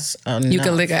 then that's enough. you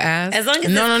can lick an ass. As long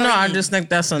as No. it's clean. I just think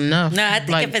that's enough. No, I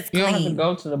think if it's you don't have to clean.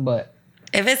 go to the butt.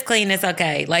 If it's clean, it's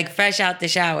okay. Like fresh out the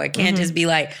shower. It can't just be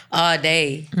like all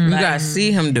day. You gotta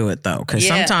see him do it though, because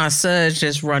Yeah. sometimes suds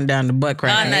just run down the butt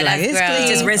crack. Oh, and no, you're like, that's it's gross. clean.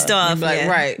 Just rinsed off. Like, yeah.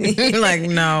 right. Like,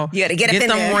 no. You gotta get up in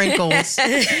them there. wrinkles.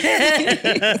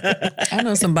 I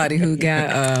know somebody who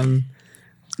got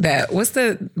that. What's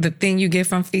the thing you get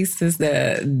from feces?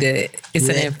 The it's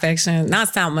an infection, not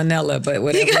salmonella, but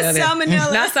whatever. You got the other-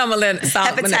 salmonella? Not salmonella.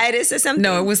 Hepatitis or something?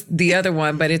 No, it was the other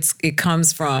one, but it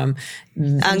comes from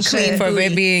Unclean for food.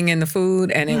 it being in the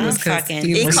food, and it was because fucking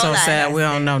he E. was It's so coli. sad. We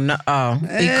don't know. E. coli. So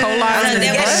is there the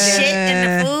was worst. shit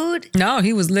in the food? no,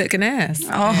 he was licking ass.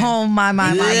 Oh my.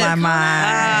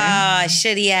 Oh,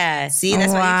 shitty ass. See,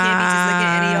 that's why you can't be just looking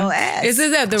at any old ass. Is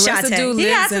it that the Chaunte. residue He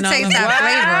has lives to in all taste of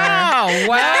that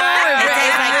Wow.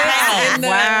 It tastes like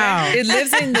Wow. It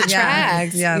lives in the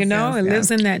tracks. yes, you know, yes, it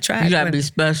lives in that track. You gotta be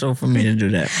special for me to do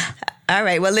that. All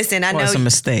right. Well, listen, I Well, it's a know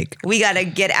mistake. we got to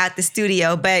get out the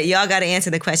studio, but y'all got to answer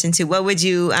the question too. What would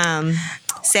you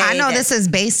say? I know that- this is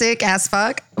basic as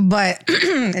fuck, but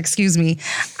excuse me.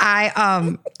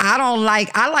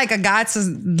 I like a guy to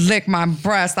lick my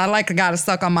breast. I like a guy to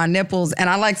suck on my nipples, and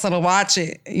I like to watch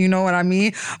it. You know what I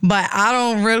mean? But I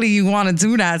don't really want to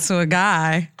do that to a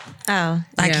guy. Oh.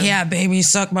 Like, Yeah. yeah, baby,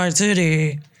 suck my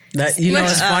titty. That, you know,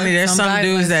 it's funny. There's some somebody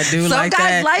dudes that do Some like guys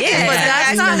that. like it, but Yeah, that's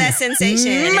guys not know that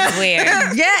sensation. It's weird.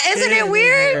 Yeah, isn't it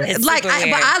weird? It's Like, super but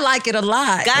weird. I like it a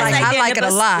lot. Guys like I their like it a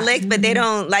nipples lot. licked, but they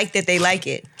don't like that they like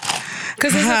it.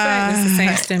 Because it's a fact, it's the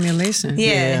same stimulation.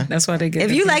 Yeah. That's why they get If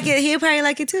the you thing. like it, he'll probably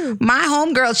like it too. My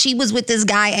homegirl, she was with this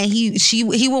guy, and he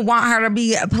would want her to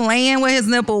be playing with his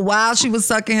nipple while she was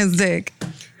sucking his dick.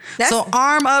 So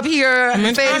arm up here,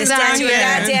 The face down Statue of here.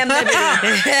 Goddamn Liberty.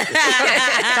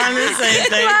 Kind of the same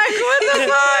thing. Like, what the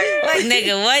fuck? Like,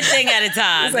 nigga, one thing at a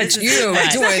time. Like This is you too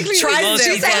much. doing She triceps.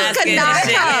 said he could not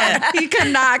come. He could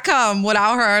not come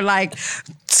without her like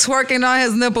twerking on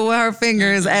his nipple with her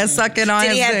fingers and sucking on Did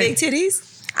his he have dick. big titties?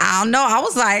 I don't know. I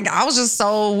was just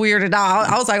so weirded out.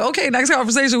 I was like, okay, next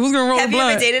conversation. Who's gonna roll Have the you ever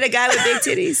blunt? dated a guy with big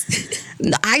titties?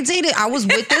 I was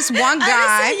with this one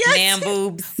guy. yes. Man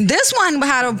boobs. This one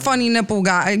had a funny nipple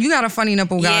guy. You got a funny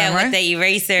nipple guy, Yeah, right? with the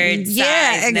eraser.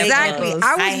 Yeah, size exactly. nipples.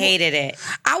 I I was- hated it.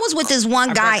 I was with this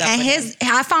one guy, broke up and with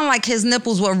I found like his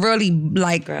nipples were really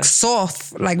like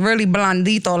soft, like really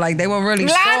blandito, like they were really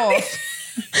soft.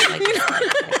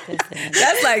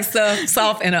 That's like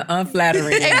soft and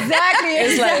unflattering.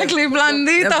 Exactly,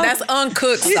 blandito. That's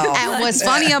uncooked soft. And what's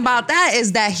funny about that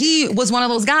is that he was one of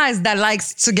those guys that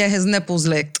likes to get his nipples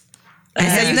licked. And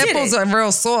So his you did nipples it. are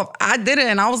real soft. I did it,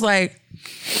 and I was like,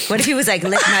 What if he was like,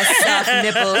 lick my soft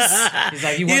nipples? He's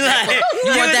like, you want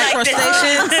that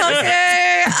crustacean?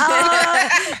 okay,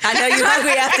 I know you're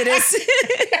hungry after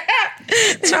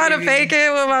this. try to fake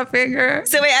it with my finger.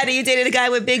 So wait, Aida, you dated a guy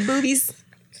with big boobies?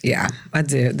 Yeah, I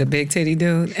did. The big titty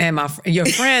dude. And your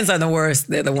friends are the worst.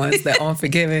 They're the ones that aren't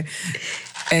forgiving.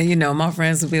 And, you know, my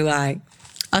friends would be like,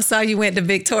 I saw you went to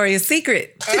Victoria's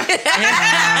Secret.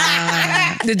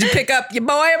 Did you pick up your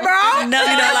boy, bro? No.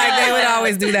 You know, like they would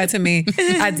always do that to me.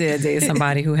 I did date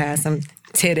somebody who had some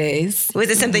titties. Was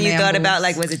it something you Man thought boobs. about?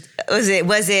 Like,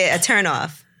 was it a turn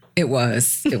off? It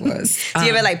was. Do you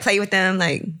ever like play with them?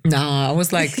 Like, Nah, I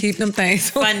was like, keep them things.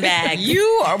 Fun bag.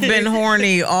 You have been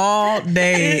horny all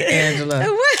day, Angela.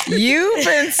 You've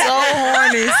been so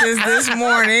horny since this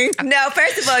morning. no,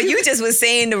 first of all, you just was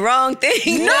saying the wrong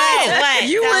thing. What?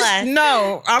 You Tell was us.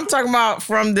 no. I'm talking about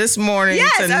from this morning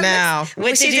to now.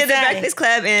 When she did you did the say? Breakfast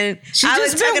Club, and She I just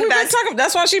was been, talking we've been about. talking.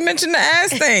 That's why she mentioned the ass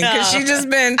thing because she just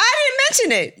been. I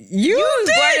didn't mention it. You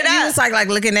did. brought it You up. was like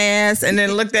looking ass, and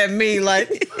then looked at me like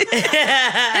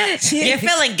You're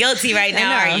feeling guilty right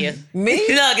now, are you? me.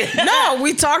 Look. No,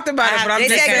 we talked about it, but I'm They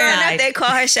just said saying. growing up, they call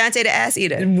her Chaunte the ass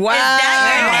eater. Wow.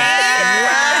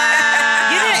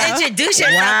 You didn't introduce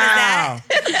yourself as that.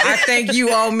 I think you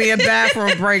owe me a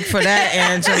bathroom break for that,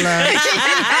 Angela.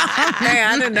 Hey,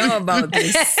 I didn't know about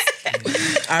this.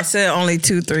 I said only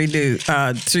 2-3 dudes,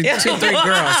 2-3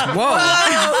 girls. Whoa.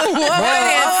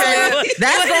 Okay.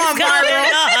 That's going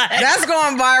viral. That's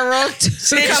going viral.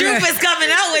 The truth is coming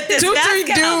out with this.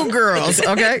 2-3 dude girls.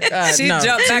 Okay. She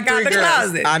jumped back out 2-3 the girls.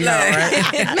 closet. I know,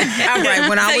 right? All right.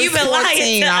 When I So was you've been lying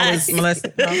 14, to I us. was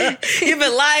molested. No. You've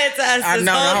been lying to us I this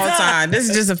know the whole time. This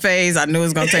is just a phase. I knew it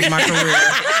was gonna take my career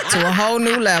to a whole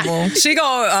new level. She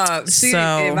gonna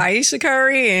if Aisha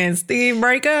Curry and Steve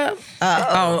break up.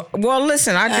 Oh, well,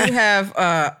 listen, I do have.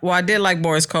 I did like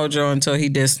Boris Kojo until he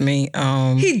dissed me.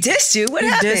 He dissed you? What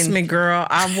happened? He dissed me, girl.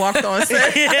 I walked on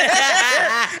set.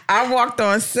 I walked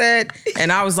on set,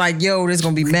 and I was like, "Yo, there's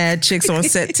gonna be mad chicks on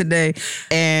set today."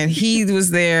 And he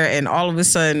was there, and all of a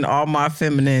sudden, all my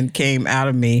feminine came out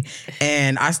of me,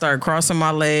 and I started crossing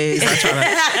my legs.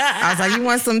 I was like, "You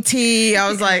want some tea?" I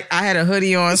was like, I had a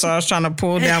hoodie on, so I was trying to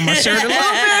pull down my shirt a little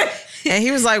bit. And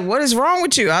he was like, "What is wrong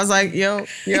with you?" I was like, "Yo,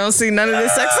 you don't see none of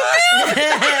this sex appeal?"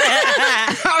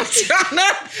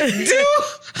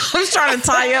 I was trying to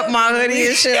tie up my hoodie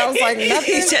and shit. I was like,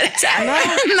 nothing.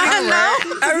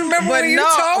 I remember when you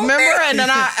told me. And then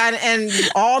and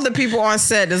all the people on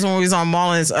set, this one was on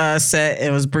Mullen's set.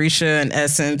 It was Brescia and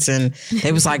Essence, and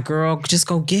they was like, "Girl, just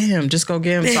go get him. Just go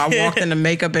get him." So I walked into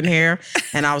makeup and hair,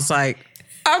 and I was like,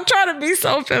 I'm trying to be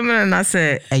so feminine. And I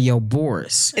said, "Hey, yo,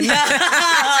 Boris, No,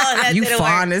 that you didn't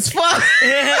fine work. as fuck."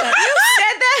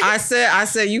 I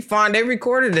said, "You fine." They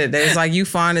recorded it. They was like, "You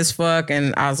fine as fuck."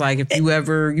 And I was like, "If you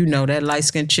ever, that light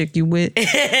skinned chick you with,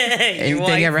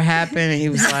 anything ever happened?" And he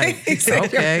was like,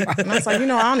 "Okay." And I was like, I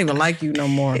don't even like you no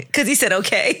more. Because he said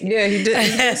okay. Yeah, he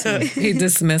did. He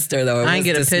dismissed her though. I didn't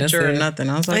get a picture or nothing.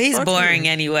 I was like, He's fuck boring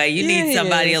you. anyway. You Yeah, need he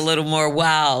somebody is. a little more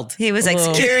wild. He was like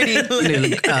security.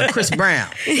 Chris Brown.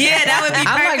 Yeah, that would be perfect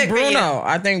I like for you. Bruno.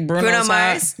 I think Bruno's Bruno hot.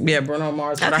 Mars? Yeah, Bruno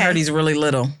Mars. But I Okay. heard he's really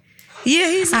little.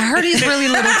 Yeah, I heard he's really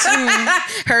little too.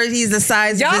 Heard he's the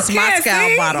size Y'all of this can't Moscow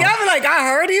see. bottle. Y'all be like, I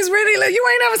heard he's really little. You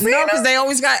ain't never seen No, him. because they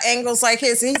always got angles like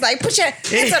his. And he's like, put your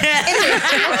hands up.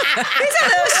 he's a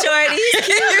little shorty. He's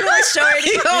cute, little shorty.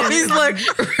 He always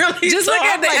look really Just look tall.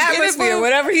 at the Like, get it, atmosphere, boo.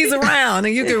 whatever he's around,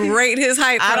 and you can rate his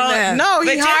height I from that. don't know.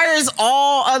 He But hires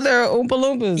all other Oompa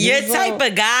Loompas. Your He's type all-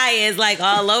 of guy is like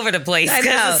all over the place. I 'Cause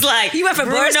know. it's like You went from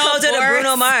Boris Bruno Kojo to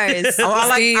Bruno Mars. Oh,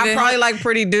 I Steven. probably like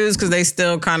pretty dudes because they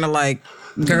still kind of like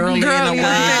girly in a way,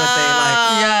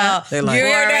 but they like. You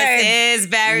hear Boris that? is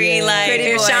very like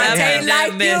Pretty boy. Chaunte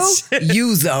like you,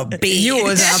 you's a bitch. You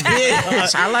was a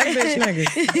bitch. I like bitch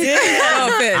niggas. No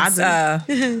offense.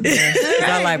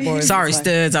 I like boys. Sorry,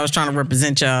 studs. I was trying to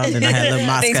represent y'all, and I had a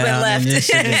little Things Moscow, went and left. this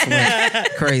shit just went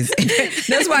crazy.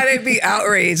 That's why they be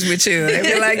outraged with you. They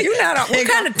be like, you not a, what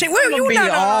kind of thing? What They you gonna be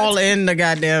not all in the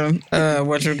goddamn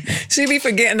She be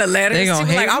forgetting the letters. They She gonna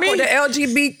be like, hate I put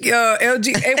me.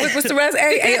 the what's the rest?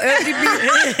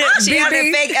 LGBT. She had a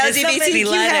BB. fake so many LGBTQ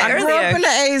letters. hat I grew up earlier. in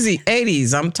the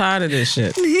 80s. I'm tired of this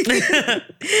shit.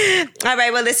 All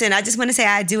right, well, listen, I just want to say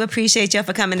I do appreciate y'all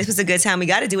for coming. This was a good time. We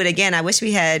got to do it again. I wish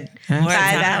we had 5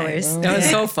 time. hours. That was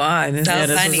so fun. It's So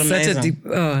this funny. was such a amazing. deep,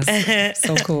 it's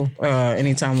so cool.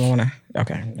 Anytime I wanna.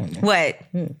 Okay. What?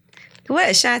 What,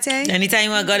 Chaunte? anytime you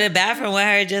want to go to the bathroom with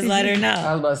her, just let her know.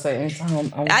 I was about to say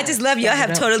anytime. I just love y'all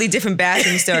have totally different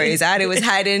bathroom stories. Aida was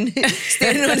hiding,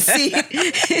 standing on the seat.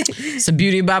 It's the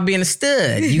beauty about being a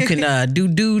stud. You can do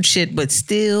dude shit, but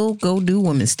still go do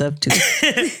woman stuff too.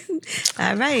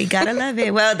 All right, gotta love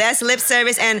it. Well, that's lip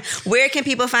service. And where can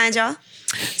people find y'all?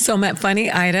 So Matt Funny,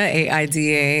 Aida,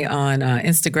 AIDA on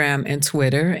Instagram and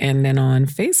Twitter. And then on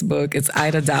Facebook, it's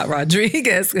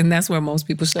Aida.Rodriguez. And that's where most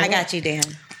people show I up. got you, Dan.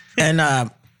 And I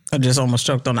just almost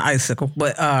choked on the icicle,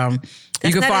 but you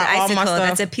That's can not find an all icicle. my stuff.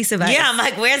 That's a piece of ice. Yeah, I'm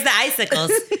like, where's the icicles?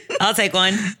 I'll take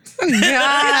one.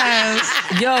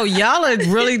 Yo, y'all are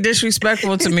really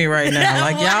disrespectful to me right now.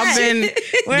 Like y'all been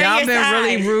We're on your side.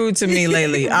 really rude to me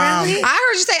lately. I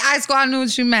heard you say ice cream. I knew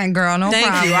what you meant, girl. No Thank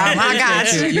problem. you. I got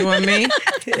appreciate you. you and me.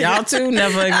 Y'all too.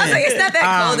 Never again. I was like, it's not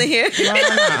that cold in here.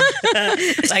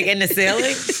 No. Like in the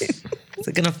ceiling? Is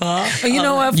it gonna fall? But you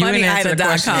know what? You didn't answer the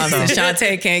question, FunnyAida.com. so. So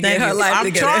Chaunte can't get Thank her you. life I'm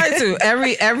together. trying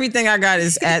to. Everything I got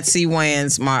is at C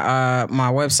Wayans. My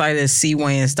website is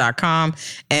cwayans.com.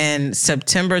 And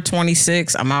September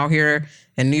 26th, I'm out here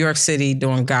in New York City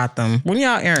doing Gotham. When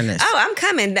y'all airing this? Oh, I'm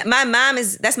coming.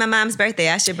 That's my mom's birthday.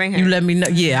 I should bring her. You let me know.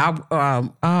 Yeah.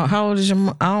 How old is your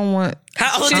mom? I don't want.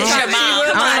 How old is your mom? I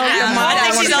don't know if your mom I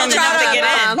think wanna she's come old to enough to my get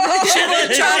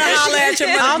in. Try to holler at your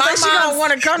I mother. don't think she's gonna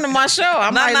want to come to my show.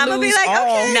 I might mama be lose like,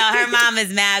 all. okay. No, her mom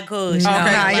is mad cool. She Okay,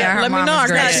 Nah, yeah, her let me mom know. I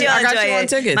is got great. No, you. she'll I got enjoy you on it.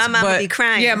 tickets. My mom but, would be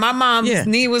crying. Yeah, my mom's Yeah.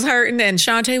 knee was hurting, and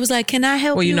Chaunte was like, "Can I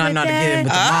help Well, you?" you know I with know how to get in with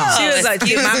the that?" moms. She was like,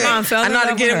 excuse "My me. mom fell I in know how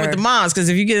love to get in her. with the moms because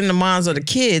if you get in the moms or the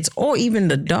kids or even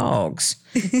the dogs,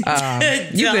 you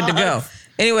good to go.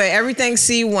 Anyway, everything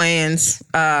C Wayans.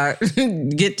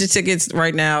 Get your tickets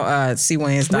right now.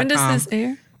 CWayans.com. When does this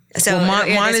air? So Well,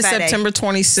 it'll air mine this is Friday. September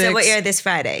 26th. So we'll air this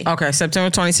Friday. Okay, September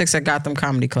 26th at Gotham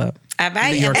Comedy Club. All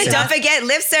right. New York And City. don't forget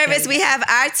lip service. We have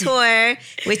our tour,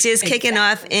 which is kicking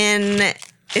off in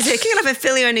Is it kicking off in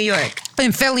Philly or New York?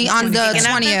 In Philly on the Kicking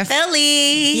off in 20th.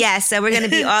 Philly. Yeah, so we're going to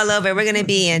be all over. We're going to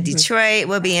be in Detroit.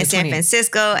 We'll be in San 20th.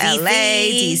 Francisco, LA,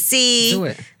 DC. Do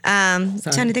it.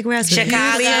 Trying to think where else.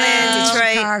 Chicago. Cleveland,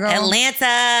 Detroit. Chicago.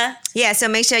 Atlanta. Yeah, so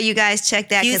make sure you guys check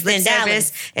that because Lip Houston,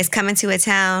 Service is coming to a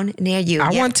town near you.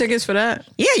 I Yeah. want tickets for that.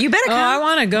 Yeah, you better Oh, come. I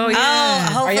want to go. Yeah.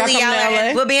 Oh, hopefully Are y'all y'all coming to are.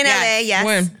 LA? We'll be in Yes. LA, yes.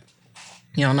 When?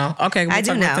 You don't know? Okay, we'll I do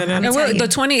talk about know. that I'm then. telling you. The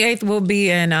 28th will be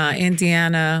in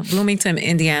Indiana, Bloomington,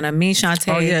 Indiana. Me,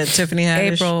 Chaunte, Oh, yeah, Tiffany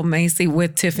Haddish. April Macy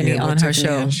with Tiffany Yeah, on with her Tiffany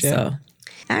show. Haddish, yeah. So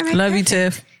All right. Love you,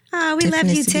 perfect. Tiff. Oh, we love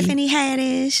you, Tiffany. Tiffany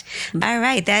Haddish. All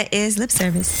right, that is Lip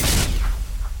Service.